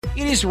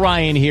It is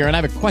Ryan here, and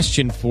I have a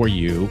question for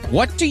you.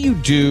 What do you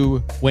do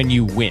when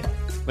you win?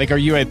 Like, are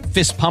you a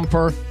fist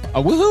pumper,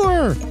 a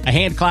woohooer, a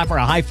hand clapper,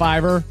 a high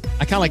fiver?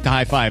 I kind of like the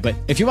high five, but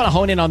if you want to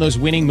hone in on those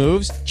winning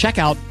moves, check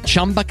out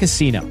Chumba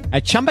Casino.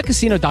 At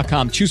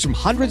ChumbaCasino.com, choose from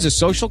hundreds of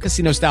social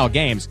casino-style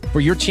games for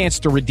your chance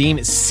to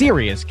redeem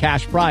serious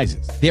cash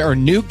prizes. There are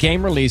new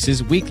game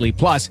releases weekly,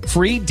 plus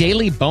free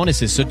daily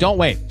bonuses. So don't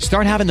wait.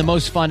 Start having the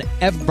most fun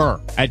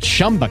ever at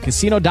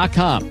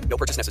ChumbaCasino.com. No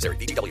purchase necessary.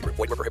 VGW. Void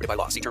where prohibited by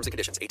law. See terms and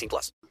conditions.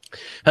 18+.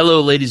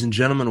 Hello, ladies and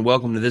gentlemen.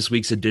 Welcome to this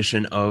week's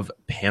edition of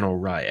Panel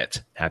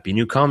Riot. Happy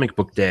New Comic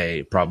Book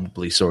Day,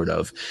 probably, sort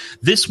of.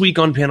 This week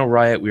on Panel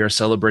Riot, we are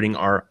celebrating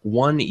our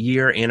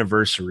 1-year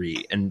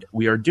anniversary, and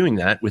we are doing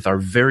that with our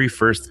very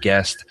first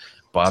guest,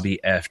 Bobby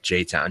F.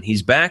 J-Town.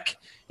 He's back.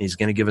 He's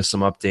going to give us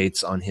some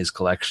updates on his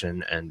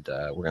collection, and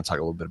we're going to talk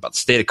a little bit about the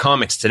state of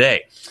comics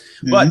today.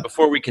 Mm-hmm. But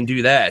before we can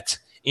do that,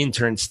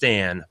 intern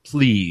Stan,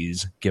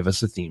 please give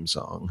us a theme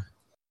song.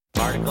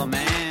 Particle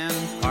Man,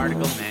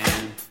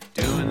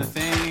 doing the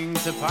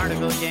things a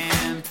particle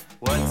can.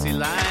 What's he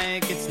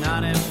like? It's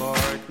not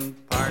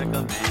important.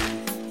 Particle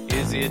Man,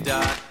 is he a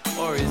dot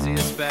or is he a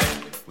speck?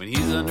 When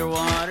he's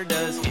underwater,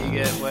 does he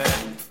get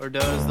wet? Or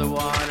does the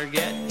water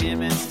get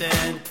him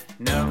instead?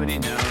 Nobody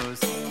knows.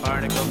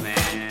 Particle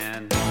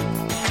Man.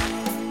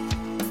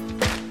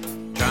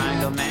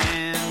 Triangle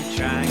Man,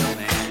 Triangle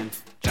Man.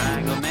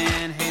 Triangle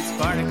Man hates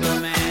Particle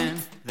Man.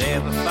 They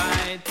have a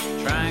fight.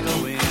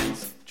 Triangle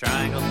wins.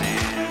 Triangle Man.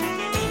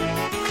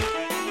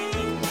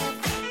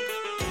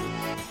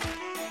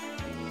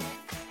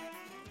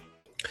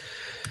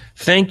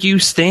 Thank you,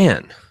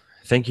 Stan.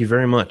 Thank you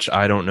very much.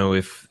 I don't know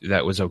if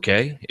that was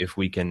okay, if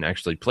we can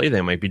actually play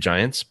They Might Be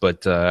Giants,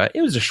 but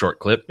it was a short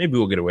clip. Maybe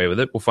we'll get away with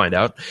it. We'll find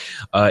out.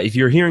 If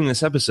you're hearing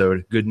this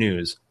episode, good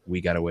news.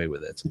 We got away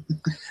with it.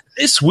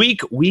 This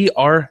week, we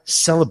are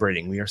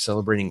celebrating. We are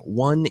celebrating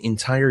 1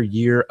 entire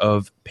year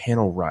of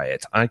Panel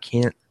Riot. I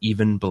can't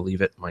even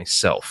believe it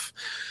myself.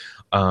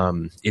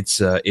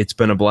 It's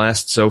been a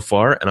blast so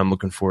far, and I'm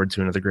looking forward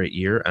to another great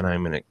year, and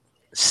I'm going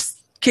to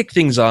kick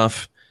things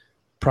off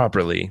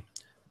properly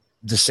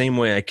the same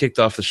way I kicked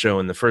off the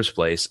show in the first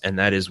place, and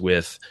that is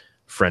with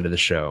friend of the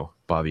show,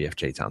 Bobby F.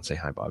 J-Town. Say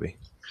hi, Bobby.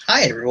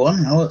 Hi,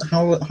 everyone.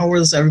 How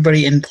is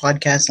everybody in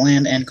podcast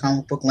land and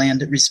comic book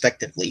land,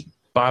 respectively?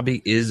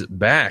 Bobby is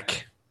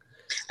back.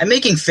 I'm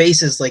making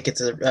faces like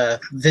it's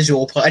a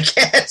visual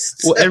podcast.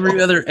 So. Well,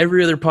 every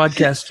other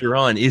podcast you're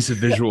on is a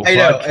visual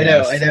podcast. I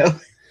know.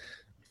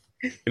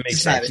 It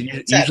makes sense.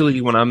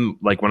 Usually when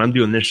I'm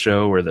doing this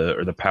show or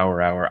the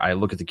Power Hour, I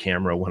look at the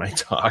camera when I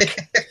talk.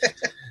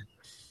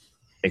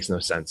 Makes no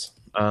sense.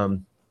 What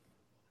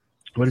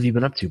have you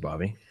been up to,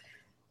 Bobby?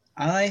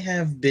 I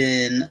have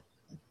been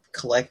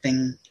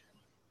collecting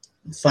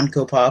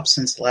Funko Pops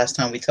since the last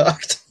time we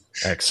talked.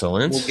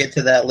 Excellent. We'll get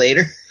to that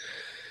later.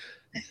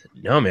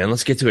 No, man,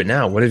 let's get to it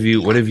now.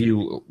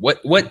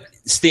 What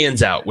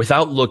stands out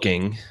without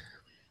looking?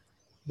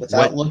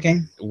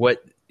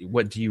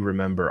 What do you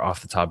remember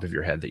off the top of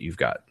your head that you've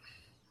got?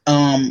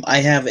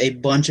 I have a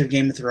bunch of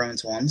Game of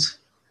Thrones ones,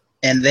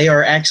 and they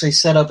are actually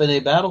set up in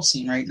a battle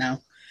scene right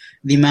now.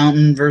 The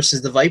Mountain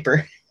versus the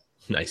Viper.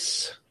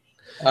 Nice.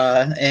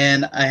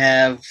 And I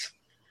have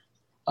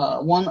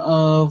one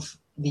of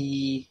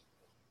the.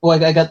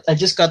 Well, I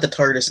just got the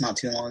TARDIS not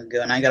too long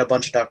ago, and I got a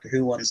bunch of Doctor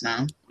Who ones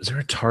now. Is there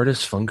a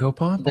TARDIS Funko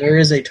Pop? There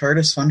is a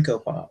TARDIS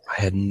Funko Pop.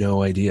 I had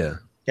no idea.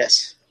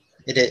 Yes,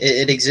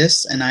 it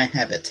exists, and I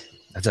have it.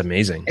 That's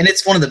amazing. And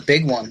it's one of the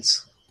big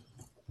ones.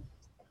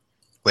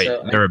 Wait,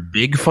 there are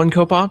big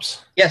Funko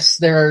Pops? Yes,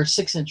 there are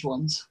 6-inch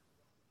ones.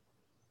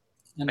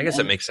 I guess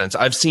that makes sense.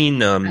 I've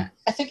seen. I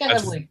think I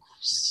have like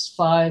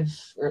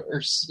 5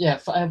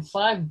 I have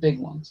 5 big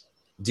ones.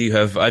 Do you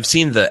have? I've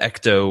seen the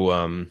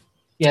Ecto.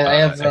 Yeah, I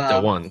have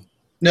Ecto 1.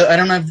 No, I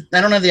don't have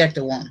the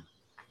Ecto 1,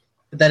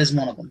 but that is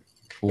one of them.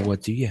 Well,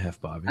 what do you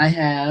have, Bobby? I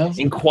have.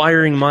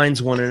 Inquiring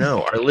minds want to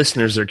know. Our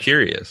listeners are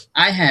curious.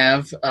 I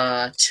have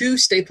 2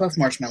 Stay Puft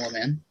Marshmallow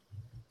Man.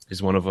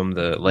 Is one of them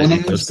the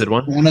lightly toasted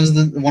one? One of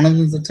them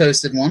is the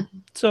toasted one.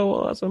 So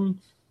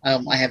awesome.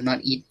 I have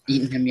not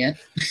eaten him yet.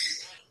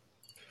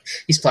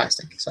 He's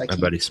plastic, so I can't.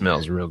 I bet he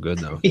smells real good,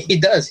 though. He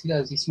does.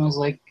 He smells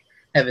like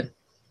heaven.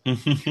 And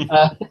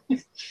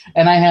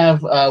I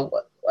have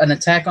an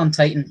Attack on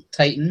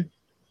Titan,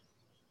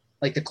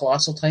 like the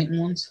Colossal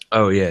Titan ones.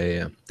 Oh,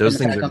 yeah. Those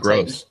things are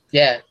gross.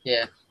 Titan.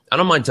 Yeah. I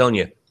don't mind telling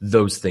you,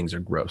 those things are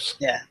gross.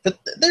 Yeah, but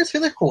they're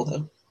cool,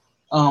 though.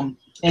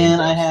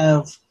 And I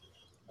have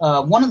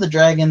one of the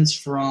dragons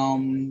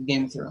from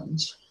Game of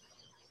Thrones.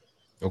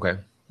 Okay.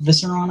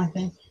 Viserion, I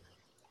think.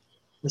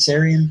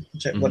 Viserion,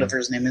 whatever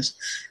his name is.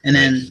 And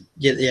then,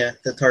 the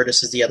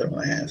TARDIS is the other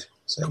one I have.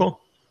 So. Cool.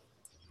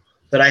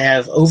 But I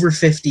have over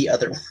 50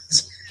 other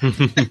ones.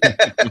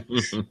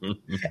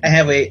 I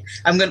have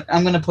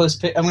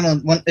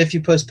if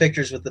you post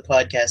pictures with the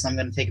podcast, I'm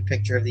gonna take a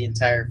picture of the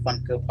entire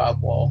Funko Pop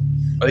wall.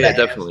 Oh yeah,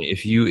 definitely.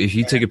 If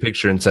you take a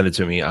picture and send it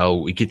to me,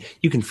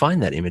 you can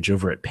find that image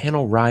over at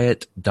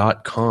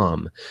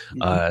panelriot.com.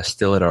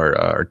 Still at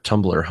our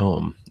Tumblr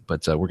home,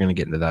 but we're gonna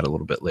get into that a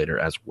little bit later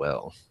as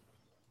well.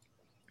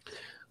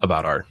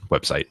 about our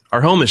website.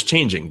 Our home is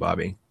changing,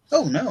 Bobby.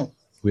 Oh, no.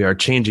 We are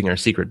changing our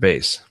secret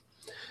base.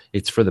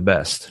 It's for the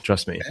best.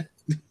 Trust me.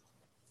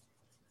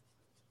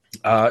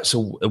 Okay.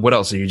 So what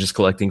else? Are you just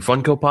collecting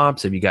Funko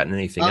Pops? Have you gotten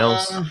anything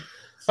else?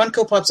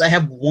 Funko Pops. I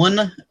have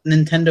one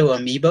Nintendo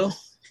Amiibo.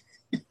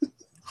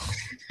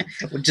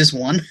 Just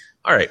one.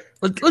 All right.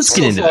 Let's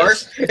get into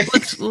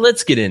this.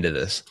 Let's get into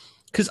this.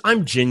 Because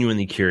I'm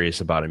genuinely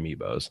curious about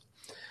Amiibos.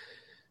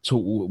 So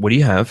what do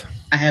you have?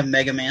 I have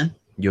Mega Man.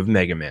 You have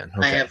Mega Man.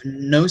 Okay. I have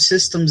no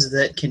systems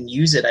that can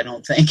use it, I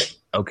don't think.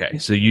 Okay,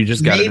 so you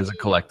just got it as a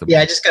collectible.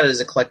 Yeah, I just got it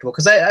as a collectible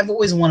because I've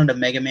always wanted a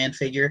Mega Man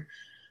figure,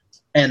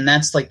 and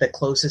that's like the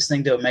closest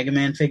thing to a Mega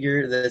Man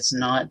figure that's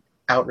not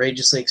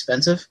outrageously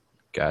expensive.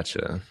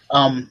 Gotcha.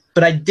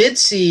 But I did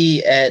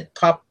see at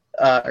Pop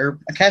or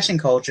Cashing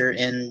Culture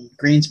in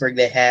Greensburg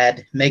they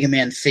had Mega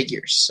Man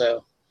figures,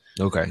 so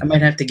okay, I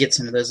might have to get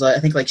some of those. I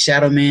think like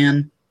Shadow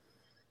Man,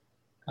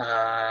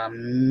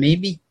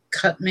 maybe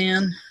Cut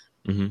Man,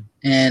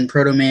 and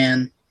Proto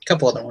Man, a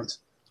couple other ones.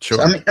 Sure.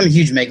 So I'm a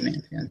huge Mega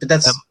Man fan, but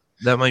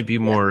that might be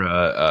more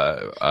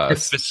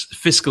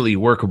fiscally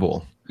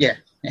workable. Yeah.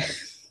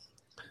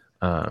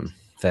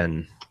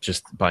 Than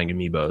just buying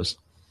Amiibos.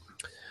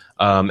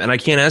 And I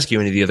can't ask you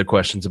any of the other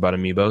questions about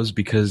Amiibos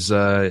because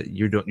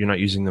you're not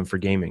using them for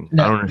gaming.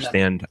 No, I don't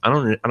understand.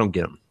 No. I don't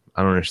get them.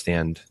 I don't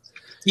understand.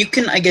 You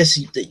can, I guess,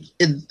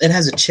 it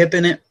has a chip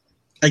in it.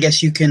 I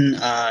guess you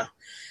can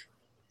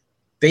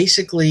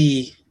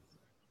basically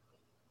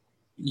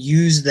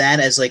use that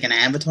as like an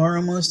avatar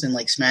almost in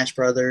like Smash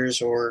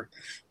Brothers or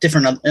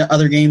different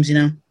other games, you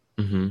know.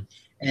 Mm-hmm.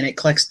 And it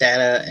collects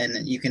data,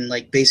 and you can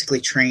like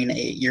basically train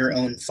your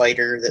own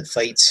fighter that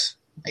fights.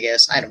 I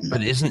guess I don't know.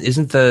 But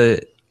isn't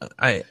the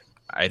I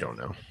don't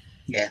know.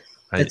 Yeah,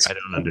 I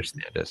don't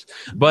understand this.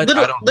 But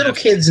little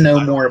kids know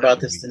more about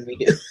this than we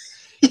do.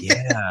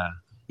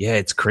 Yeah,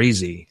 it's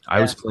crazy. Yeah.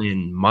 I was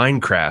playing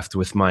Minecraft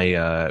with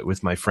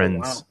my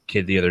friend's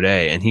kid the other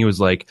day, and he was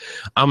like,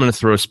 "I'm going to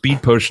throw a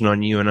speed potion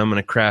on you, and I'm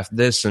going to craft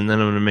this, and then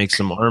I'm going to make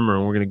some armor,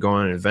 and we're going to go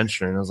on an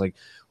adventure." And I was like,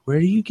 "Where are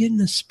you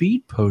getting a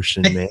speed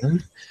potion,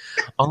 man?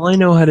 All I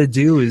know how to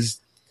do is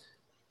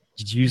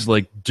use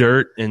like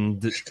dirt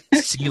and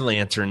sea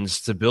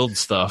lanterns to build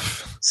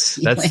stuff.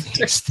 That's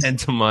the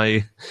extent of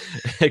my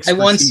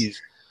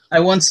expertise." I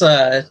once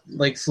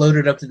like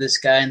floated up to this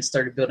guy and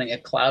started building a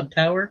cloud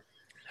tower.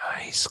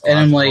 Nice. And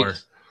I'm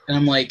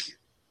like,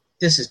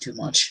 this is too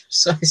much.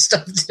 So I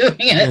stopped doing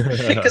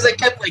it because I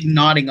kept like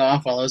nodding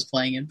off while I was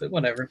playing it. But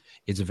whatever.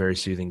 It's a very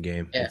soothing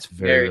game. Yeah, it's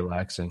very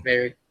relaxing.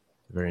 Very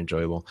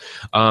enjoyable.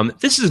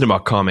 This isn't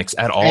about comics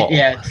at all.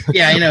 Yeah,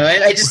 I know.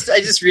 I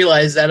just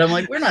realized that. I'm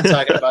like, we're not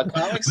talking about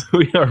comics.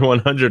 We are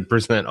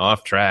 100%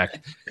 off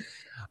track.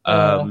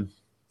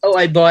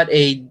 I bought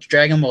a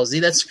Dragon Ball Z.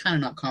 That's kind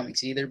of not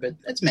comics either, but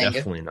it's manga.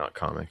 Definitely not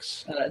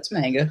comics. It's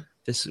manga.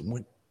 This is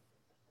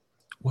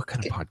what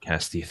kind of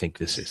podcast do you think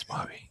this is,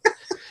 Bobby?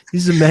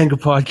 This is a manga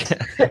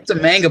podcast. It's a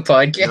manga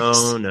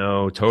podcast.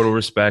 No. Total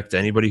respect to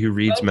anybody who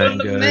reads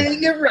manga.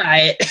 Manga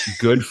Riot.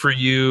 Good for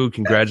you.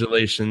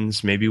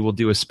 Congratulations. Maybe we'll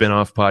do a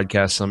spin-off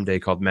podcast someday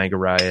called Manga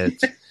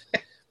Riot.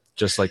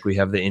 Just like we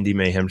have the Indie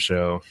Mayhem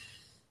show.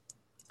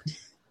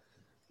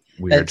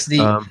 Weird. That's the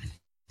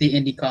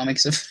indie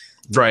comics of...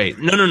 Right.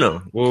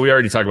 No. Well, we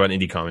already talked about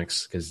indie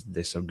comics because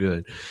they're so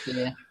good.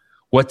 Yeah.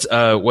 What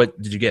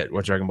did you get?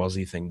 What Dragon Ball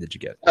Z thing did you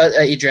get?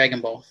 A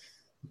Dragon Ball.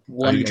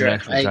 I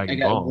got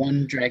Ball.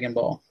 one Dragon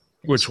Ball.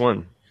 Which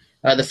one?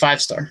 The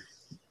 5-star.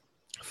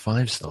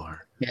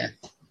 5-star? Yeah.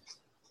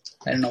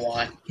 I don't know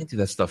why. You can't do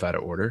that stuff out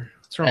of order.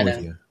 What's wrong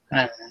with you?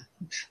 I don't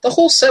know. The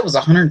whole set was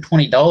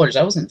 $120.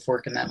 I wasn't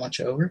forking that much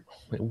over.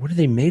 Wait, what are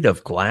they made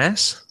of?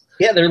 Glass?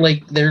 Yeah, they're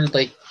like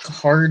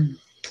hard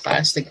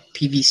plastic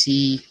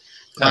PVC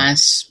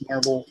glass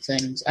marble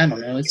things. I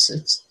don't know.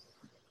 It's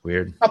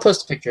weird. I'll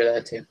post a picture of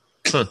that too.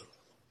 Huh.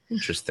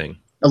 Interesting.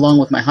 Along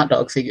with my hot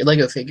dog figure,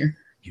 Lego figure.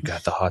 You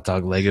got the hot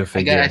dog Lego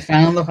figure. I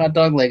found the hot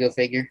dog Lego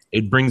figure.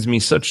 It brings me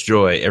such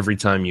joy every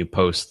time you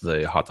post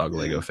the hot dog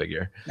Lego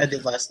figure. I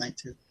did last night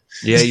too.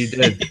 Yeah, you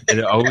did.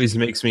 It always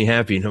makes me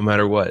happy, no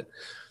matter what.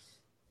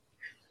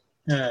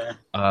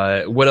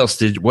 What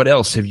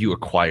else have you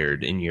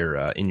acquired in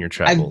your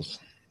travels?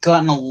 I've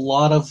gotten a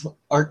lot of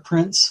art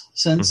prints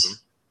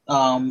since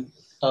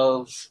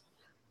of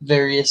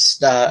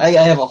various. I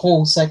have a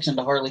whole section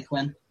to Harley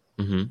Quinn.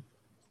 Mm-hmm.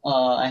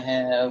 I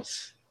have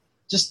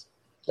just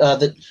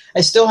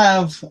I still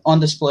have on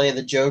display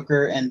the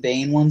Joker and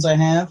Bane ones I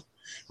have,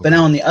 but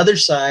now on the other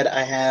side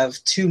I have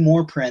two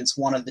more prints,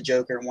 one of the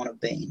Joker and one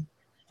of Bane.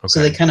 Okay. So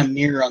they kind of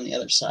mirror on the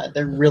other side.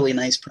 They're really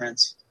nice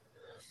prints.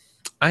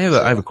 I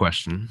have a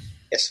question.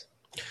 Yes.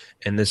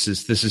 And this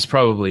is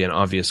probably an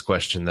obvious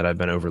question that I've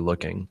been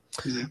overlooking.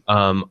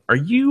 Mm-hmm. Are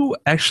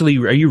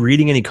you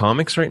reading any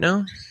comics right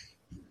now?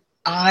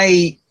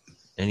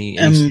 Any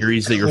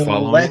series that you're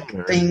following?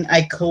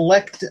 I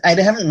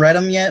haven't read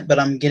them yet, but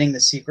I'm getting the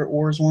Secret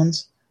Wars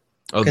ones.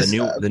 Oh,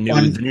 the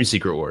new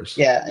Secret Wars.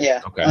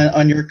 Yeah. Okay.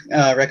 On your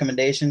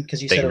recommendation,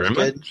 because you said it was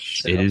good.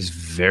 So. It is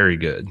very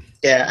good.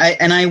 Yeah,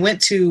 I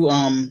went to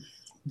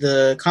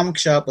the comic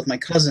shop with my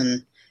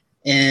cousin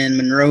in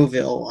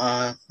Monroeville.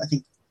 I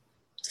think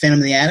Phantom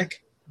of the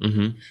Attic.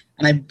 Mm-hmm.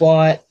 And I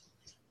bought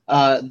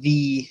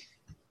the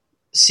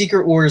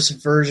Secret Wars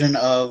version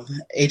of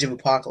Age of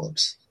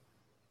Apocalypse,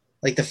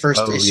 like the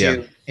first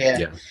issue.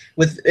 Yeah.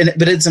 But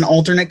it's an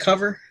alternate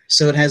cover,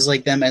 so it has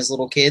like them as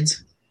little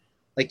kids,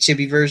 like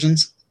chibi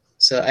versions.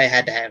 So I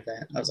had to have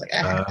that. I was like, I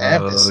have to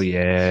have this. Oh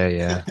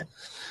yeah.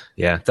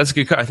 Yeah, that's a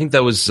good cover. I think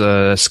that was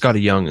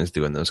Scotty Young is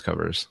doing those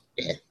covers.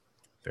 Yeah.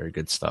 Very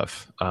good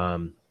stuff.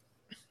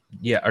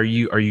 Yeah, are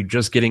you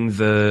just getting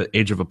the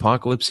Age of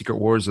Apocalypse Secret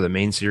Wars or the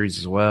main series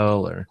as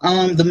well, or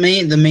the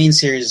main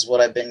series is what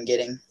I've been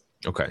getting.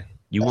 Okay.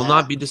 You will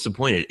not be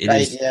disappointed. It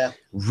is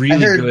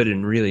really good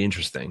and really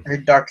interesting. I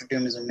heard Doctor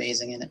Doom is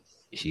amazing in it.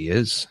 He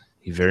is.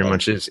 He very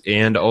much is.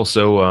 And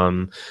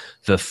also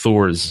the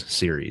Thors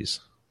series.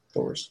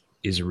 Thors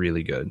is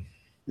really good.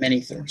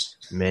 Many Thors.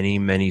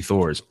 Many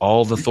Thors.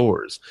 All the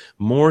Thors.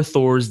 More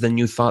Thors than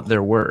you thought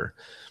there were.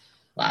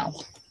 Wow.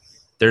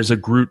 There's a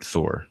Groot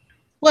Thor.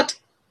 What?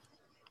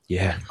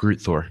 Yeah,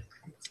 Groot Thor.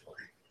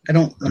 I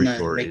don't want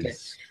to make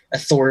a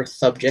Thor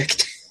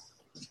subject.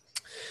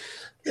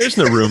 There's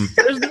no room.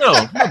 There's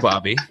no,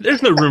 Bobby.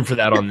 There's no room for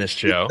that on this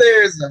show.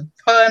 There's a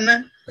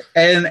pun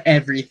and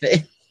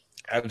everything.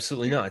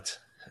 Absolutely not.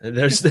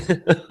 There's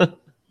do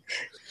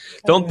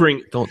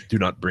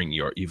not bring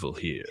your evil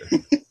here.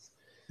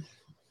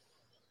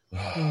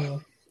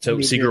 So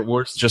Secret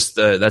Wars, just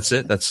that's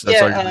it. That's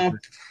all.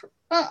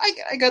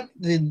 I got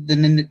the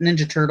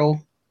Ninja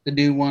Turtle, the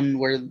new one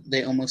where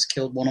they almost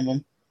killed one of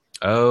them.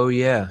 Oh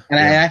yeah, and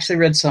I actually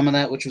read some of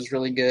that, which was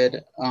really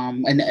good.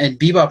 And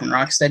Bebop and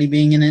Rocksteady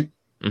being in it,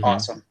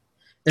 awesome.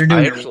 They're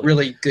doing a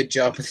really good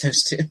job with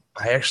those two.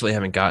 I actually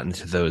haven't gotten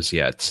to those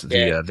yet.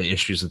 The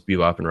issues with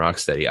Bebop and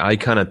Rocksteady. I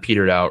kind of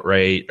petered out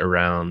right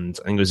around,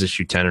 I think it was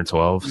issue 10 or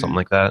 12, something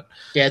like that.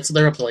 Yeah,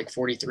 they're up to like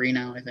 43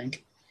 now, I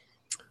think.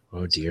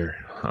 Oh dear,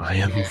 I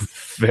am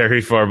very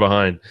far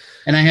behind.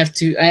 And I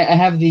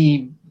have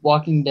the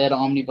Walking Dead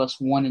Omnibus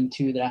 1 and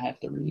 2 that I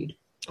have to read.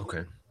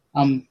 Okay.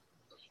 I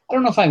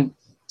don't know if I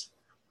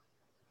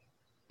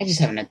just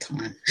haven't had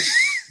time.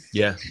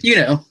 Yeah. You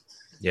know.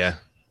 Yeah.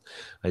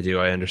 I do.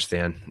 I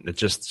understand. It's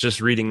just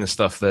reading the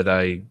stuff that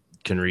I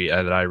can read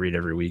that I read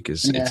every week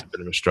is it's a bit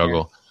of a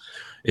struggle. Yeah.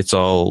 It's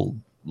all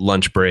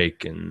lunch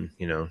break and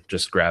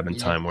just grabbing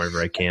time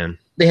wherever I can.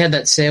 They had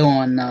that sale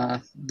on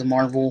the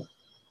Marvel.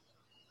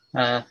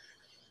 What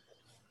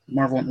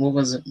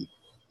was it?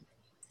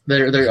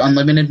 They're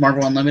Unlimited,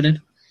 Marvel Unlimited.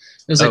 It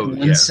was like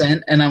 1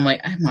 cent, and I'm like,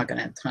 I'm not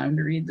gonna have time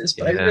to read this,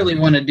 but I really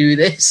want to do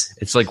this.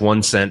 It's like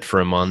 1 cent for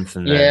a month,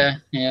 and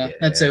then,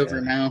 that's over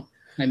now.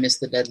 I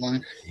missed the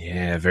deadline.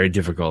 Yeah, very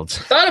difficult.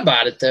 Thought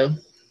about it though.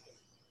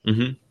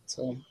 Mm-hmm.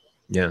 So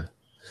yeah,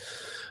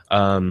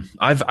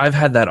 I've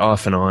had that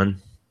off and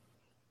on,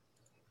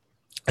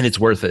 and it's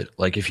worth it.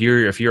 Like if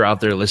you're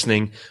out there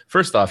listening,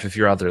 first off, if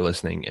you're out there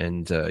listening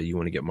and you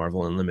want to get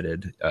Marvel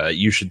Unlimited,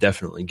 you should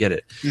definitely get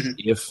it. Mm-hmm.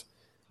 If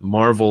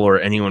Marvel or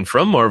anyone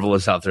from Marvel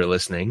is out there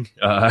listening,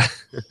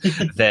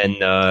 then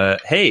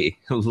hey,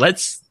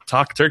 let's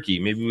talk turkey.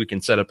 Maybe we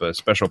can set up a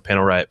special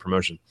Panel Riot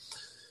promotion.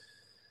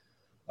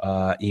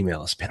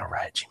 Email us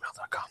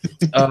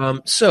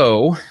panelriot@gmail.com.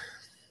 So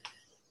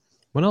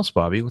what else,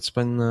 Bobby? What's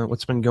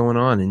been going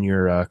on in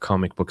your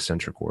comic book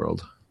centric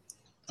world?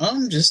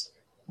 Just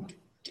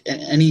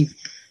any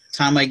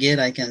time I get,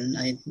 I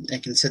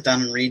can sit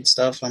down and read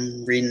stuff.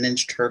 I'm reading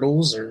Ninja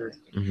Turtles or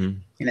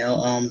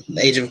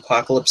Age of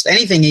Apocalypse,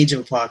 anything Age of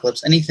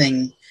Apocalypse,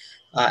 anything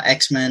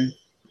X-Men.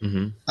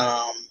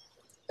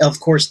 Of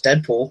course,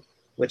 Deadpool,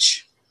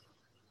 which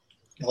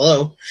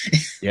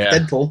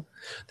Deadpool.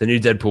 The new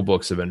Deadpool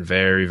books have been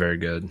very, very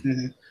good.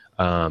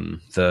 Mm-hmm.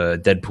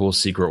 The Deadpool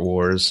Secret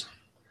Wars.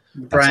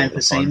 Brian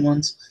Posehn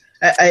ones.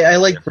 I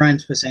like Brian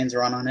Posehn's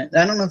run on it.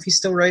 I don't know if he's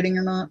still writing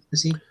or not.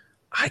 Is he?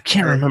 I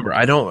can't remember.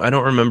 I don't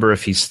remember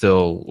if he's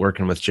still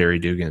working with Jerry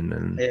Dugan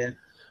and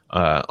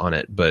on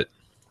it, but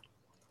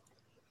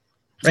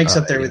ranks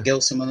up there with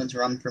Gil Simone's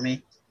run for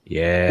me.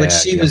 Yeah, which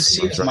she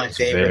was my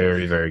favorite.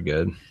 Very, very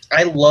good.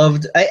 I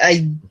loved.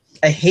 I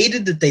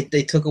hated that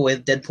they took away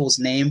Deadpool's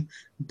name,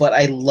 but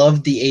I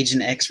loved the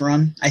Agent X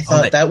run. I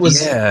thought that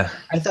was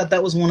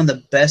one of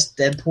the best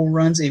Deadpool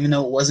runs, even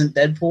though it wasn't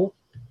Deadpool.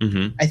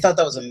 Mm-hmm. I thought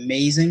that was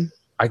amazing.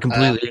 I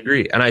completely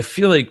agree, and I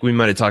feel like we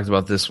might have talked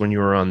about this when you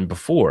were on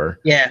before.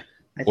 Yeah,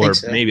 I think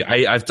so. Maybe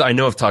I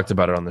know I've talked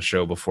about it on the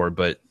show before,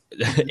 but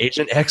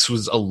Agent X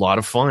was a lot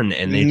of fun,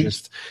 and they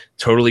just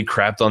totally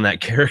crapped on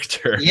that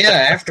character. Yeah,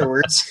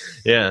 afterwards.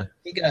 Yeah,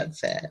 he got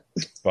fat.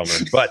 Bummer,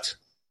 but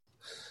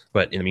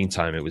in the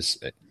meantime, it was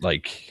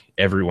like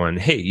everyone.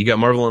 Hey, you got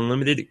Marvel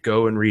Unlimited?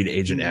 Go and read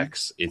Agent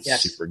X.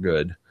 It's super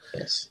good.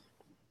 Yes.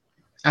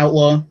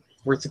 Outlaw,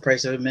 worth the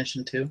price of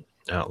admission too.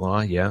 Outlaw,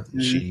 yeah. Mm-hmm.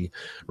 She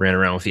ran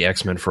around with the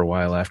X-Men for a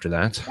while after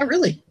that. Oh,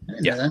 really? I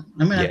didn't know that.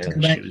 I'm going to have to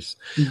come back.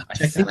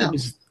 I think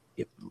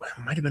it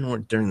might have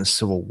been during the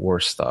Civil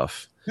War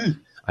stuff.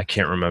 I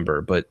can't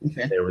remember, but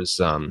there was,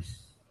 no,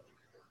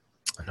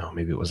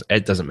 maybe it was,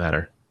 it doesn't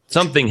matter.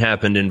 Something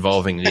happened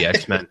involving the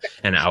X-Men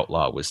and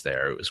Outlaw was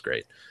there. It was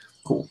great.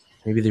 Cool.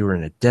 Maybe they were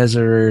in a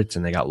desert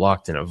and they got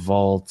locked in a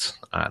vault.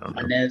 I don't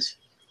know. Inez.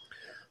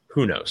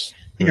 Who knows?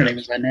 I think her name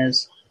is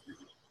Inez.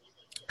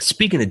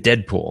 Speaking of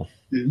Deadpool,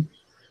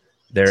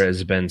 there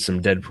has been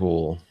some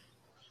Deadpool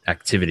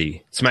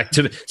activity. Some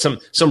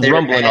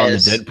rumbling on the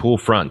Deadpool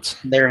front.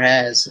 There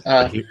has.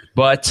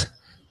 But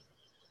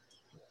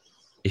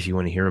if you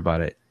want to hear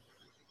about it,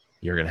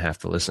 you're going to have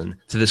to listen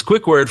to this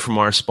quick word from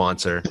our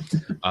sponsor.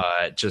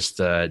 Just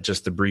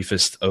the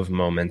briefest of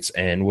moments,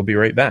 and we'll be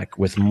right back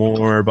with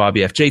more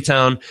Bobby F.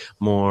 J-Town,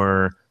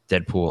 more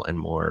Deadpool, and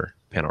more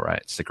Panel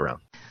Riot. Stick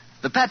around.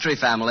 The Petrie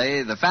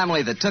family, the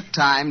family that took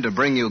time to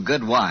bring you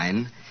good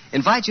wine,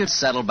 invite you to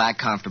settle back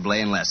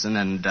comfortably and listen.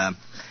 And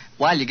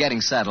while you're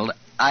getting settled,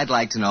 I'd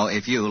like to know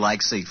if you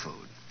like seafood.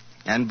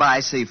 And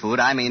by seafood,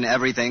 I mean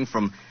everything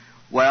from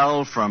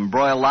broiled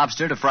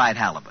lobster to fried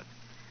halibut.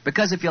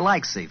 Because if you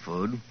like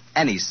seafood,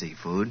 any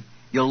seafood,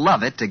 you'll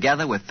love it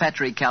together with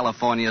Petrie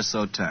California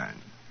Sauterne.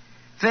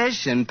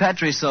 Fish and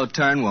Petrie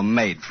Sauterne were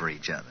made for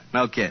each other.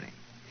 No kidding.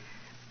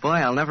 Boy,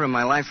 I'll never in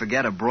my life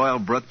forget a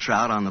broiled brook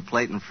trout on the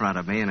plate in front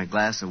of me and a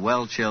glass of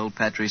well-chilled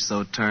Petrie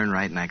Sauterne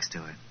right next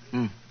to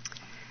it.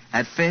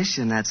 That fish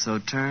and that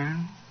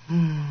Sauterne.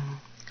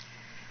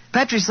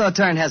 Petrie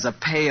Sauterne has a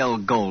pale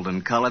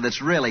golden color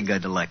that's really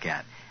good to look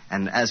at.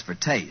 And as for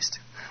taste,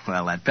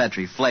 well, that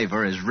Petrie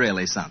flavor is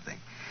really something.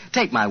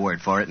 Take my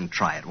word for it and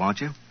try it,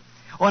 won't you?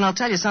 Oh, and I'll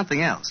tell you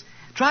something else.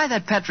 Try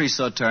that Petrie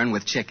Sauterne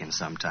with chicken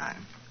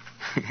sometime.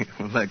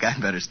 Look, I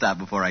better stop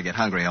before I get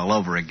hungry all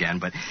over again,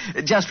 but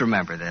just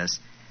remember this.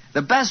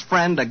 The best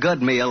friend a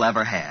good meal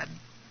ever had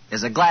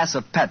is a glass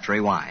of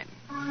Petrie wine.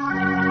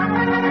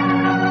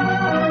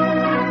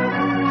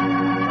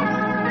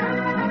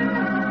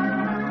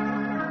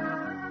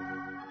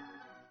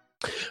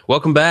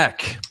 Welcome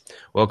back.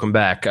 Welcome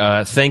back.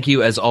 Thank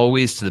you, as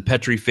always, to the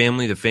Petrie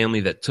family, the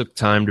family that took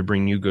time to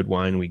bring you good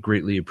wine. We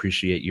greatly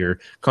appreciate your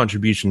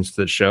contributions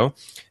to the show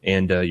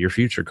and your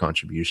future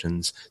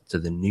contributions to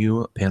the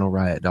new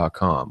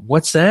panelriot.com.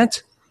 What's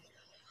that?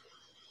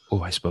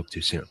 Oh, I spoke too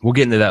soon. We'll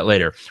get into that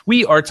later.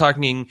 We are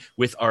talking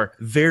with our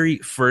very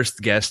first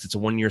guest. It's a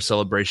one-year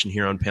celebration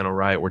here on Panel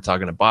Riot. We're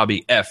talking to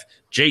Bobby F.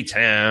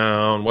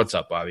 J-Town. What's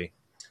up, Bobby?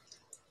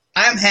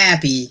 I'm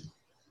happy.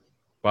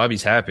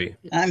 Bobby's happy.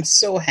 I'm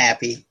so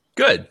happy.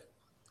 Good.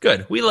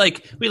 We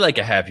like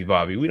a happy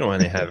Bobby. We don't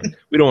want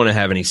to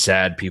have any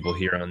sad people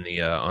here on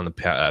the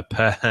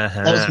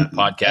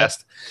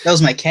podcast. That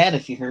was my cat,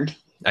 if you heard.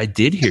 I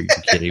did hear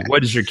your kitty.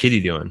 What is your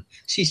kitty doing?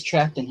 She's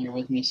trapped in here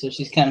with me, so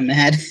she's kind of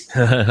mad.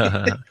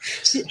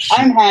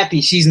 I'm happy.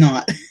 She's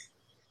not.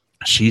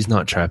 She's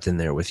not trapped in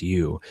there with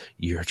you.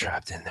 You're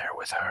trapped in there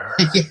with her.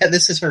 Yeah,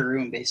 this is her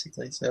room,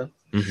 basically. So,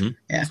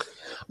 yeah.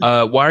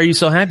 Why are you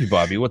so happy,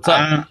 Bobby? What's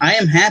up? I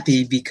am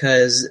happy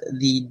because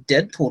the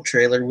Deadpool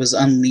trailer was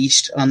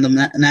unleashed on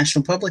the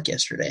national public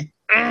yesterday.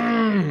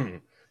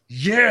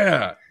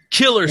 Yeah,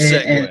 killer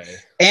segue.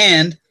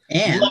 And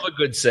love a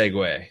good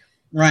segue.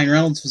 Ryan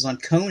Reynolds was on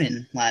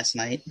Conan last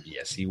night.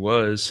 Yes, he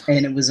was,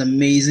 and it was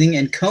amazing.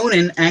 And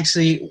Conan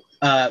actually,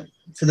 for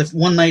the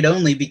one night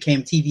only,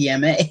 became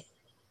TVMA.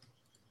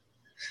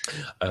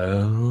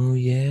 Oh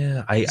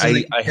yeah, I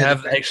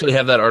actually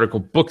have that article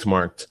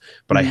bookmarked,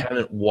 but I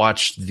haven't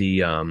watched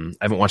the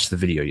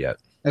video yet.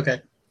 Okay.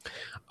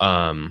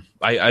 I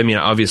mean,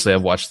 obviously,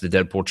 I've watched the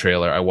Deadpool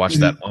trailer. I watched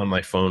that on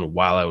my phone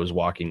while I was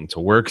walking to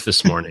work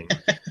this morning,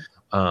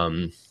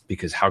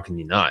 because how can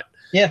you not?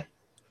 Yeah.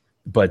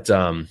 But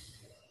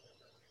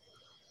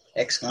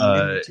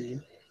excellent to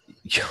you.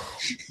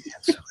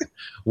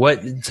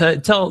 What?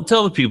 Tell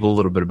the people a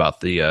little bit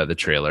about the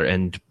trailer,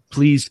 and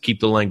please keep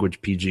the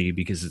language PG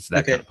because it's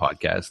that kind of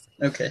podcast.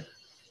 Okay.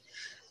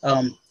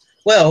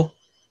 Well,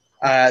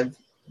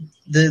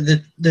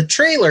 the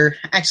trailer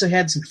actually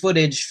had some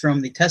footage from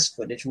the test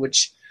footage,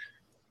 which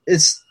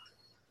is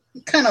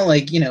kind of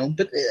like,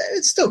 but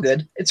it's still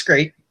good. It's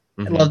great.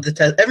 I love the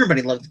test.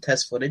 Everybody loved the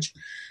test footage.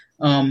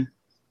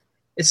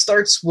 It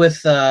starts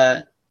with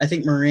I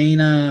think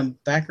Morena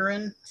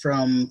Baccarin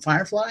from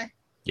Firefly.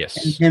 Yes.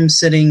 And him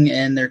sitting,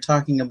 and they're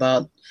talking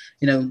about,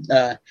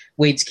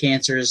 Wade's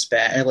cancer is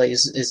bad.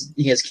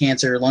 He has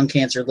cancer, lung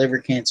cancer, liver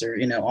cancer,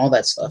 all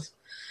that stuff.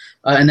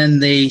 And then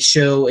they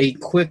show a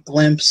quick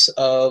glimpse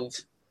of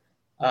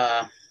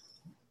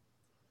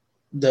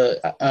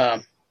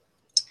the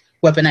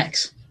Weapon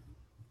X,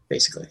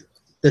 basically,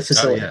 the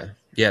facility. Oh,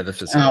 yeah, the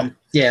facility.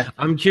 Yeah.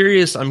 I'm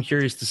curious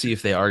to see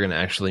if they are going to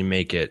actually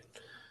make it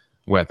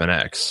Weapon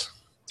X.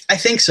 I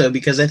think so,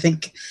 because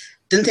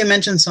didn't they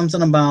mention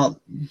something about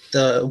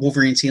the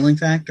Wolverine's healing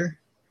factor?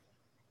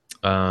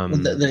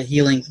 The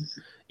healing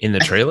in the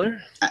trailer?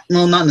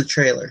 No, not in the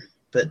trailer,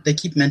 but they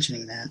keep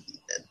mentioning that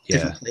at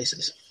different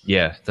places.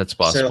 Yeah, that's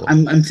possible. So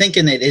I'm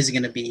thinking it is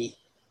going to be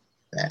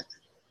that.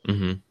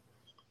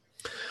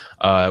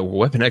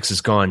 Weapon X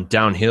has gone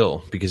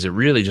downhill because it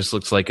really just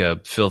looks like a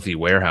filthy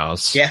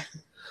warehouse. Yeah,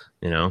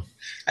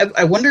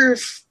 I wonder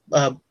if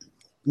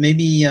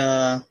maybe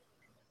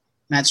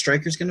Matt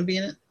Stryker's going to be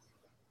in it.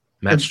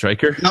 Matt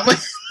Stryker? Not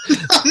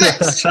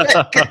Matt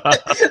Stryker.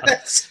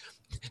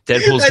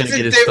 Deadpool's going That's to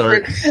get his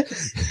different. start.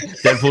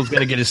 Deadpool's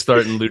going to get his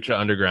start in Lucha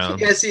Underground.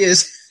 Yes, he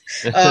is.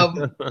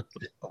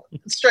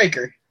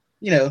 Stryker.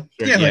 You know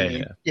what I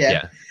mean.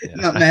 Yeah.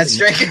 Not Matt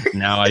Stryker.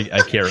 Now I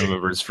can't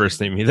remember his first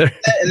name either.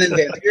 And then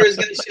Vampira's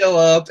going to show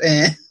up,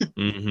 and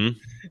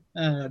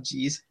oh,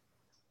 jeez.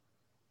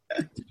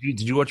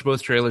 Did you watch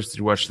both trailers? Did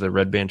you watch the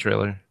Red Band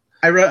trailer?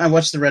 I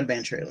watched the Red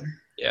Band trailer.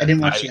 Yeah, I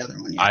didn't watch the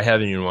other one yet. I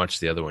haven't even watched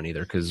the other one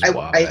either because I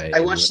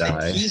watched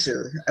the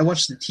teaser. I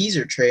watched the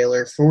teaser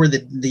trailer for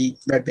the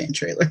Red Band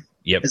trailer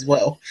as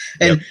well.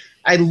 And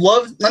I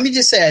love. Let me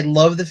just say, I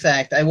love the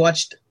fact I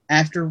watched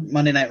after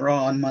Monday Night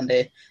Raw on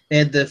Monday. They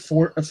had the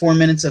 4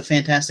 minutes of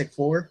Fantastic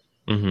Four,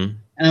 and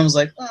I was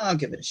like, I'll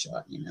give it a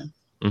shot,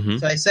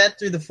 So I sat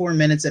through the 4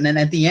 minutes, and then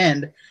at the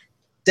end,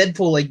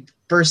 Deadpool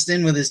burst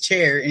in with his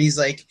chair, and he's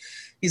like,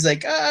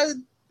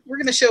 we're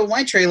going to show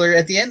my trailer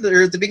at the end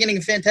or at the beginning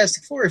of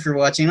Fantastic Four if you're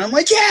watching. And I'm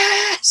like,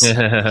 yes!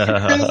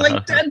 I was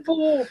like,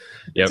 Deadpool!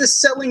 Yep. It's a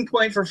selling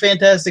point for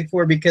Fantastic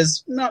Four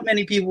because not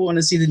many people want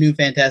to see the new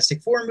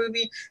Fantastic Four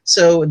movie.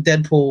 So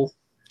Deadpool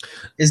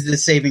is the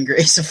saving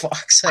grace of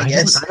Fox, I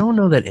guess. I don't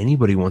know that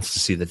anybody wants to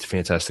see the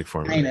Fantastic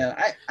Four movie. I know.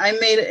 I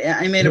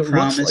made a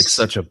promise. Looks like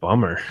such a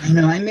bummer. I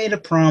know. I made a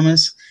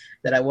promise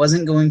that I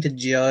wasn't going to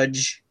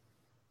judge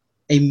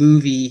a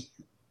movie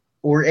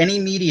or any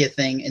media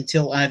thing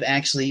until I've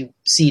actually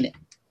seen it.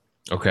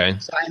 Okay.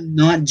 So I'm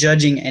not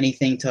judging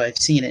anything till I've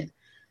seen it.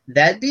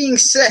 That being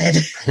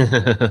said...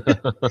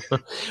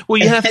 well,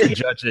 you have to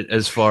judge it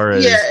as far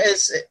as...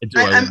 do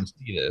I want to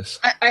see this?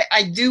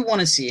 I do want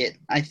to see it.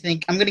 I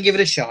think I'm going to give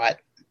it a shot.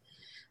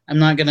 I'm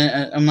not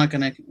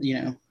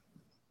gonna,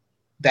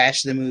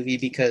 bash the movie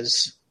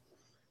because,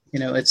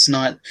 it's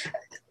not...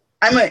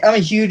 I'm a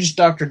huge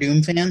Doctor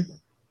Doom fan.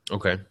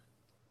 Okay.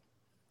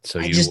 So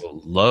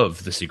will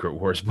love the Secret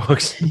Wars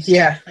books.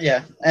 Yeah.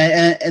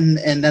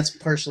 And that's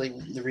partially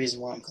the reason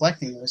why I'm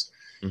collecting those.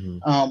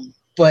 Mm-hmm.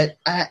 But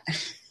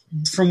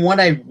from what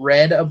I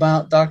read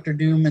about Doctor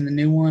Doom and the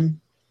new one,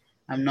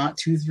 I'm not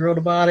too thrilled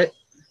about it.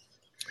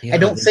 Yeah, I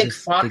don't think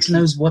Fox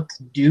knows what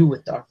to do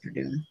with Doctor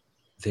Doom.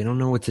 They don't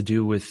know what to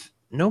do with...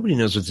 Nobody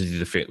knows what to do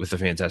with the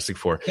Fantastic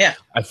Four. Yeah.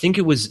 I think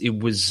was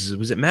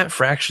it Matt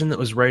Fraction that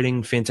was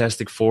writing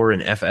Fantastic Four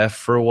and FF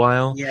for a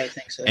while? Yeah, I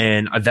think so.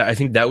 And I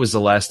think that was the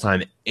last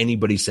time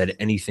anybody said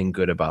anything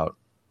good about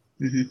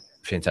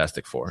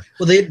Fantastic Four.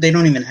 Well, they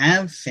don't even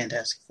have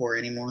Fantastic Four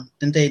anymore.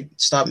 Didn't they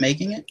stop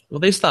making it?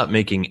 Well, they stopped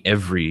making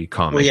every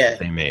comic that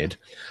they made.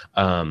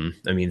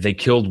 They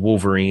killed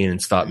Wolverine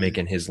and stopped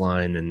making his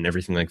line and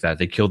everything like that.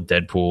 They killed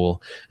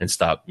Deadpool and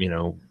stopped,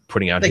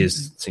 putting out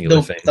his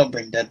singular thing. They'll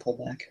bring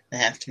Deadpool back. They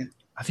have to.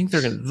 I think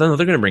they're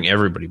gonna bring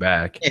everybody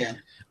back. Yeah.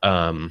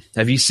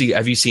 Have you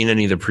seen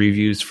any of the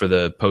previews for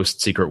the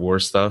post Secret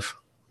Wars stuff?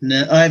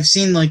 No, I've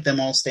seen them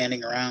all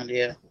standing around.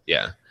 Yeah.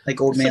 Yeah.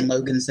 Like Old Man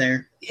Logan's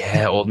there.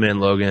 Yeah, Old Man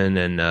Logan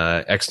and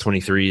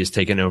X-23 is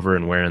taking over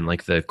and wearing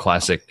the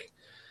classic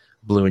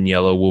blue and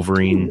yellow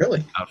Wolverine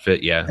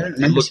outfit. Yeah, I didn't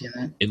remember seeing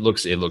that. It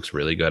looks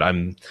really good.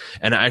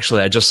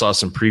 I just saw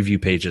some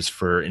preview pages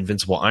for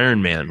Invincible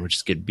Iron Man, which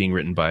is being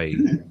written by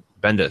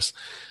Bendis.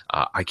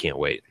 I can't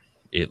wait.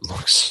 It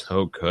looks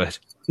so good.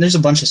 There's a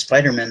bunch of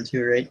Spider-Man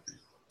too, right?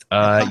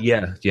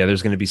 Yeah.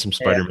 There's going to be some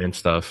Spider-Man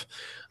stuff.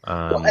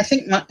 Well, I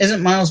think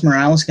isn't Miles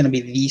Morales going to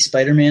be the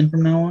Spider-Man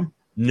from now on?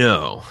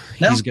 No?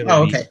 He's going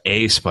to be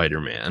a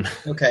Spider-Man.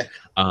 Okay.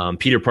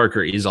 Peter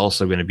Parker is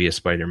also going to be a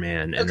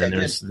Spider-Man, and then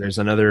there's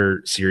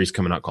another series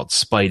coming out called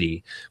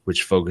Spidey,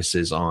 which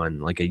focuses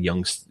on a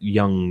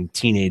young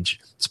teenage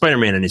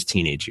Spider-Man in his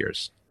teenage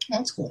years. Oh,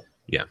 that's cool.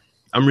 Yeah,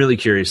 I'm really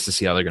curious to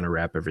see how they're going to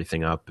wrap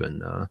everything up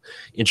and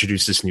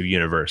introduce this new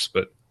universe.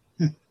 But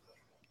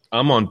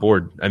I'm on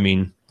board. I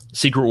mean,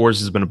 Secret Wars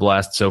has been a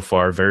blast so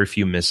far. Very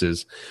few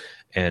misses,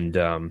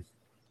 and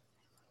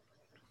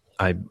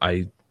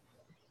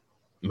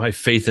my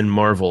faith in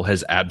Marvel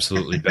has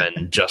absolutely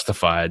been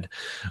justified.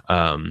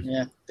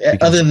 Other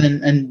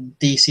than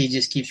DC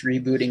just keeps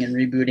rebooting and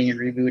rebooting and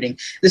rebooting.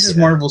 This is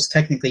Marvel's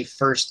technically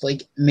first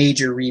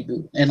major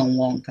reboot in a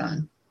long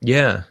time.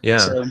 Yeah.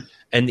 So,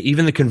 and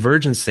even the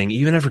Convergence thing,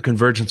 even after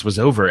Convergence was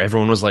over,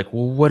 everyone was like,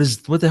 well, what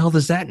the hell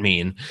does that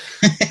mean?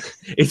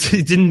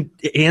 It didn't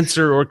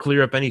answer or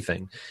clear up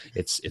anything.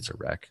 It's a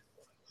wreck.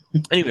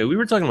 Anyway, we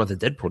were talking about the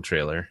Deadpool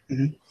trailer.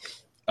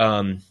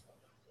 Mm-hmm.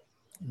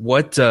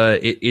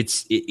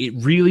 It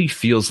really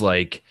feels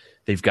like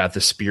they've got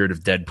the spirit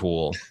of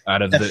Deadpool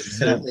out of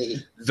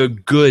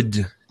the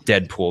good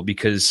Deadpool,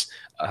 because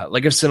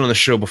like I've said on the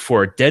show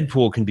before,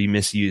 Deadpool can be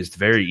misused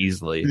very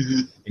easily,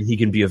 and he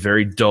can be a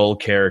very dull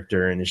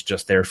character and is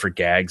just there for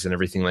gags and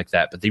everything like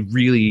that. But they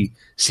really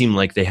seem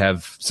like they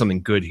have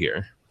something good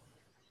here.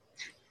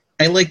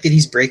 I like that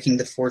he's breaking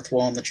the fourth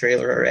wall in the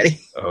trailer already.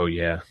 Oh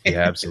yeah,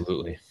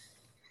 absolutely.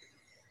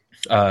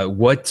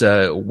 What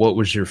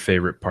was your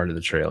favorite part of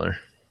the trailer?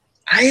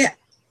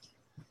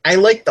 I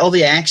liked all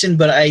the action,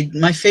 but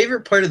my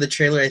favorite part of the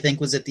trailer, I think,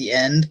 was at the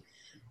end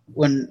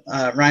when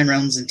Ryan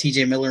Reynolds and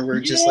T.J. Miller were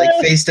just like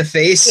face to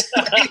face.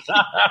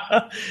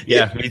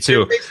 Yeah, me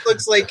too. Their face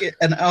looks like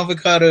an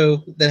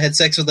avocado that had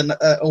sex with an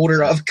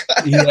older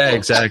avocado. Yeah,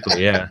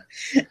 exactly. Yeah,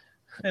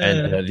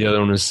 and the other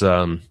one was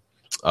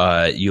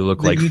you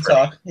look like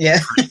Utah.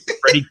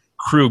 Freddy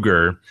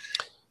Krueger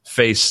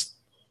face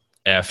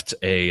effed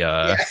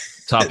a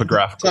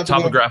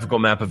topographical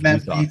map of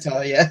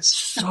Utah. Yes,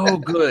 so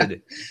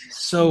good,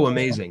 so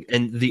amazing,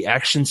 and the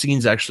action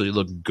scenes actually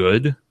look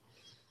good.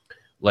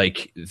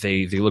 Like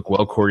they look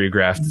well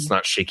choreographed. It's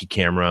not shaky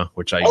camera,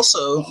 which I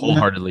also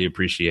wholeheartedly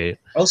appreciate.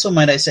 Also,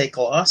 might I say,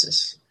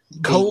 Colossus?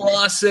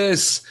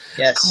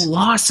 Yes,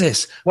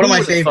 Colossus. One of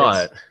my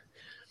favorites.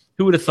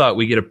 Who would have thought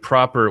we get a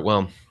proper?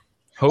 Well,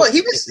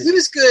 he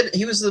was good.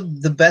 He was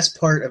the best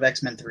part of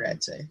X-Men 3,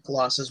 I'd say.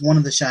 Colossus, one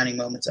of the shining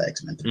moments of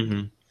X-Men 3.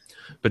 Mm-hmm.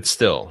 But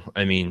still,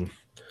 I mean,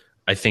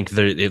 I think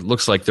it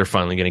looks like they're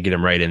finally going to get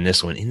him right in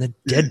this one, in the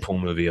Deadpool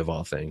movie of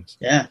all things.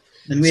 Yeah.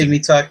 And we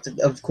talked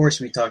about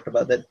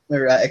that,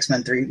 or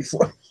X-Men 3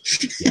 before.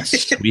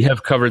 Yes, we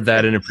have covered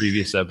that in a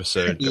previous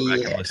episode. Go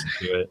back and listen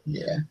to it.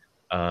 Yeah.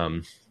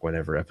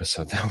 Whatever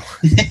episode that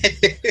was.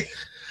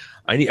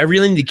 I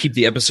really need to keep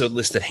the episode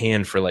list at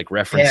hand for like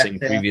referencing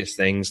previous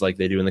things like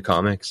they do in the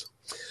comics.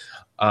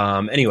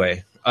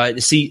 Anyway, I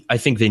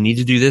think they need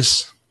to do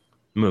this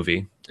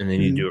movie, and they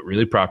need to do it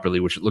really properly,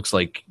 which it looks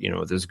like,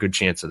 there's a good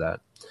chance of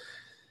that.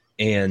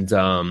 And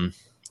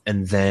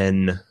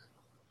then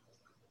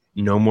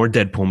no more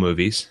Deadpool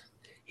movies.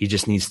 He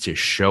just needs to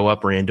show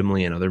up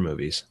randomly in other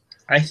movies.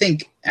 I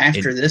think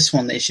after this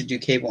one, they should do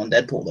Cable and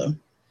Deadpool, though.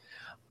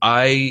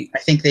 I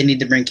think they need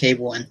to bring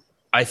Cable in.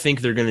 I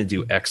think they're going to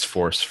do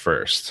X-Force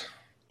first.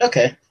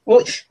 Okay.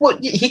 Well,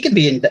 he could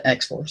be in the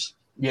X-Force.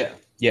 Yeah,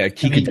 he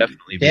could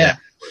definitely be. Yeah.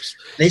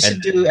 They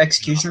should do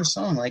Executioner's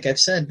Song, like I've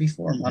said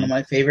before. One of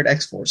my favorite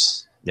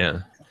X-Force.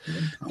 Yeah.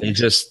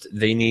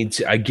 They need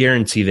to. I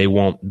guarantee they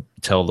won't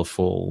tell the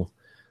full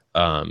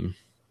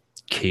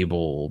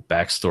Cable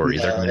backstory.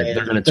 No,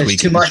 they're going to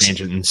tweak it and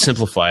change it and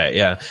simplify it.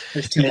 Yeah.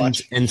 There's too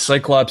much. And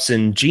Cyclops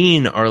and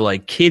Jean are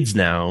like kids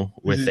now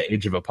with the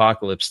Age of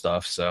Apocalypse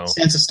stuff. So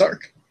Sansa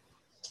Stark.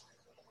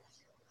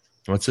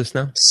 What's this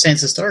now?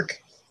 Sansa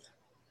Stark.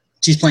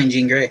 She's playing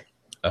Jean Grey.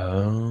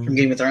 Oh. From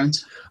Game of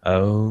Thrones.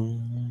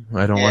 Oh.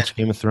 I don't watch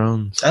Game of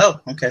Thrones.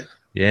 Oh, okay.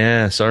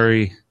 Yeah,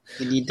 sorry.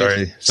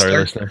 Sorry,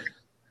 listener.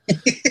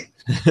 Did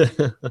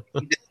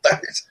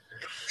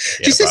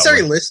you say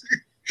sorry,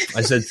 listener?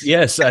 I said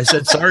yes. I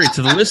said sorry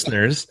to the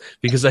listeners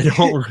because I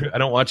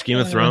don't watch Game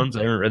of Thrones.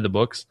 I haven't read the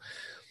books.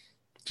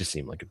 It just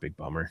seemed like a big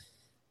bummer.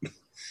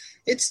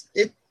 It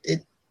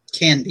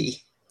can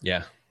be.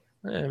 Yeah,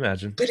 I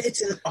imagine. But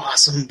it's an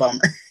awesome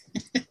bummer.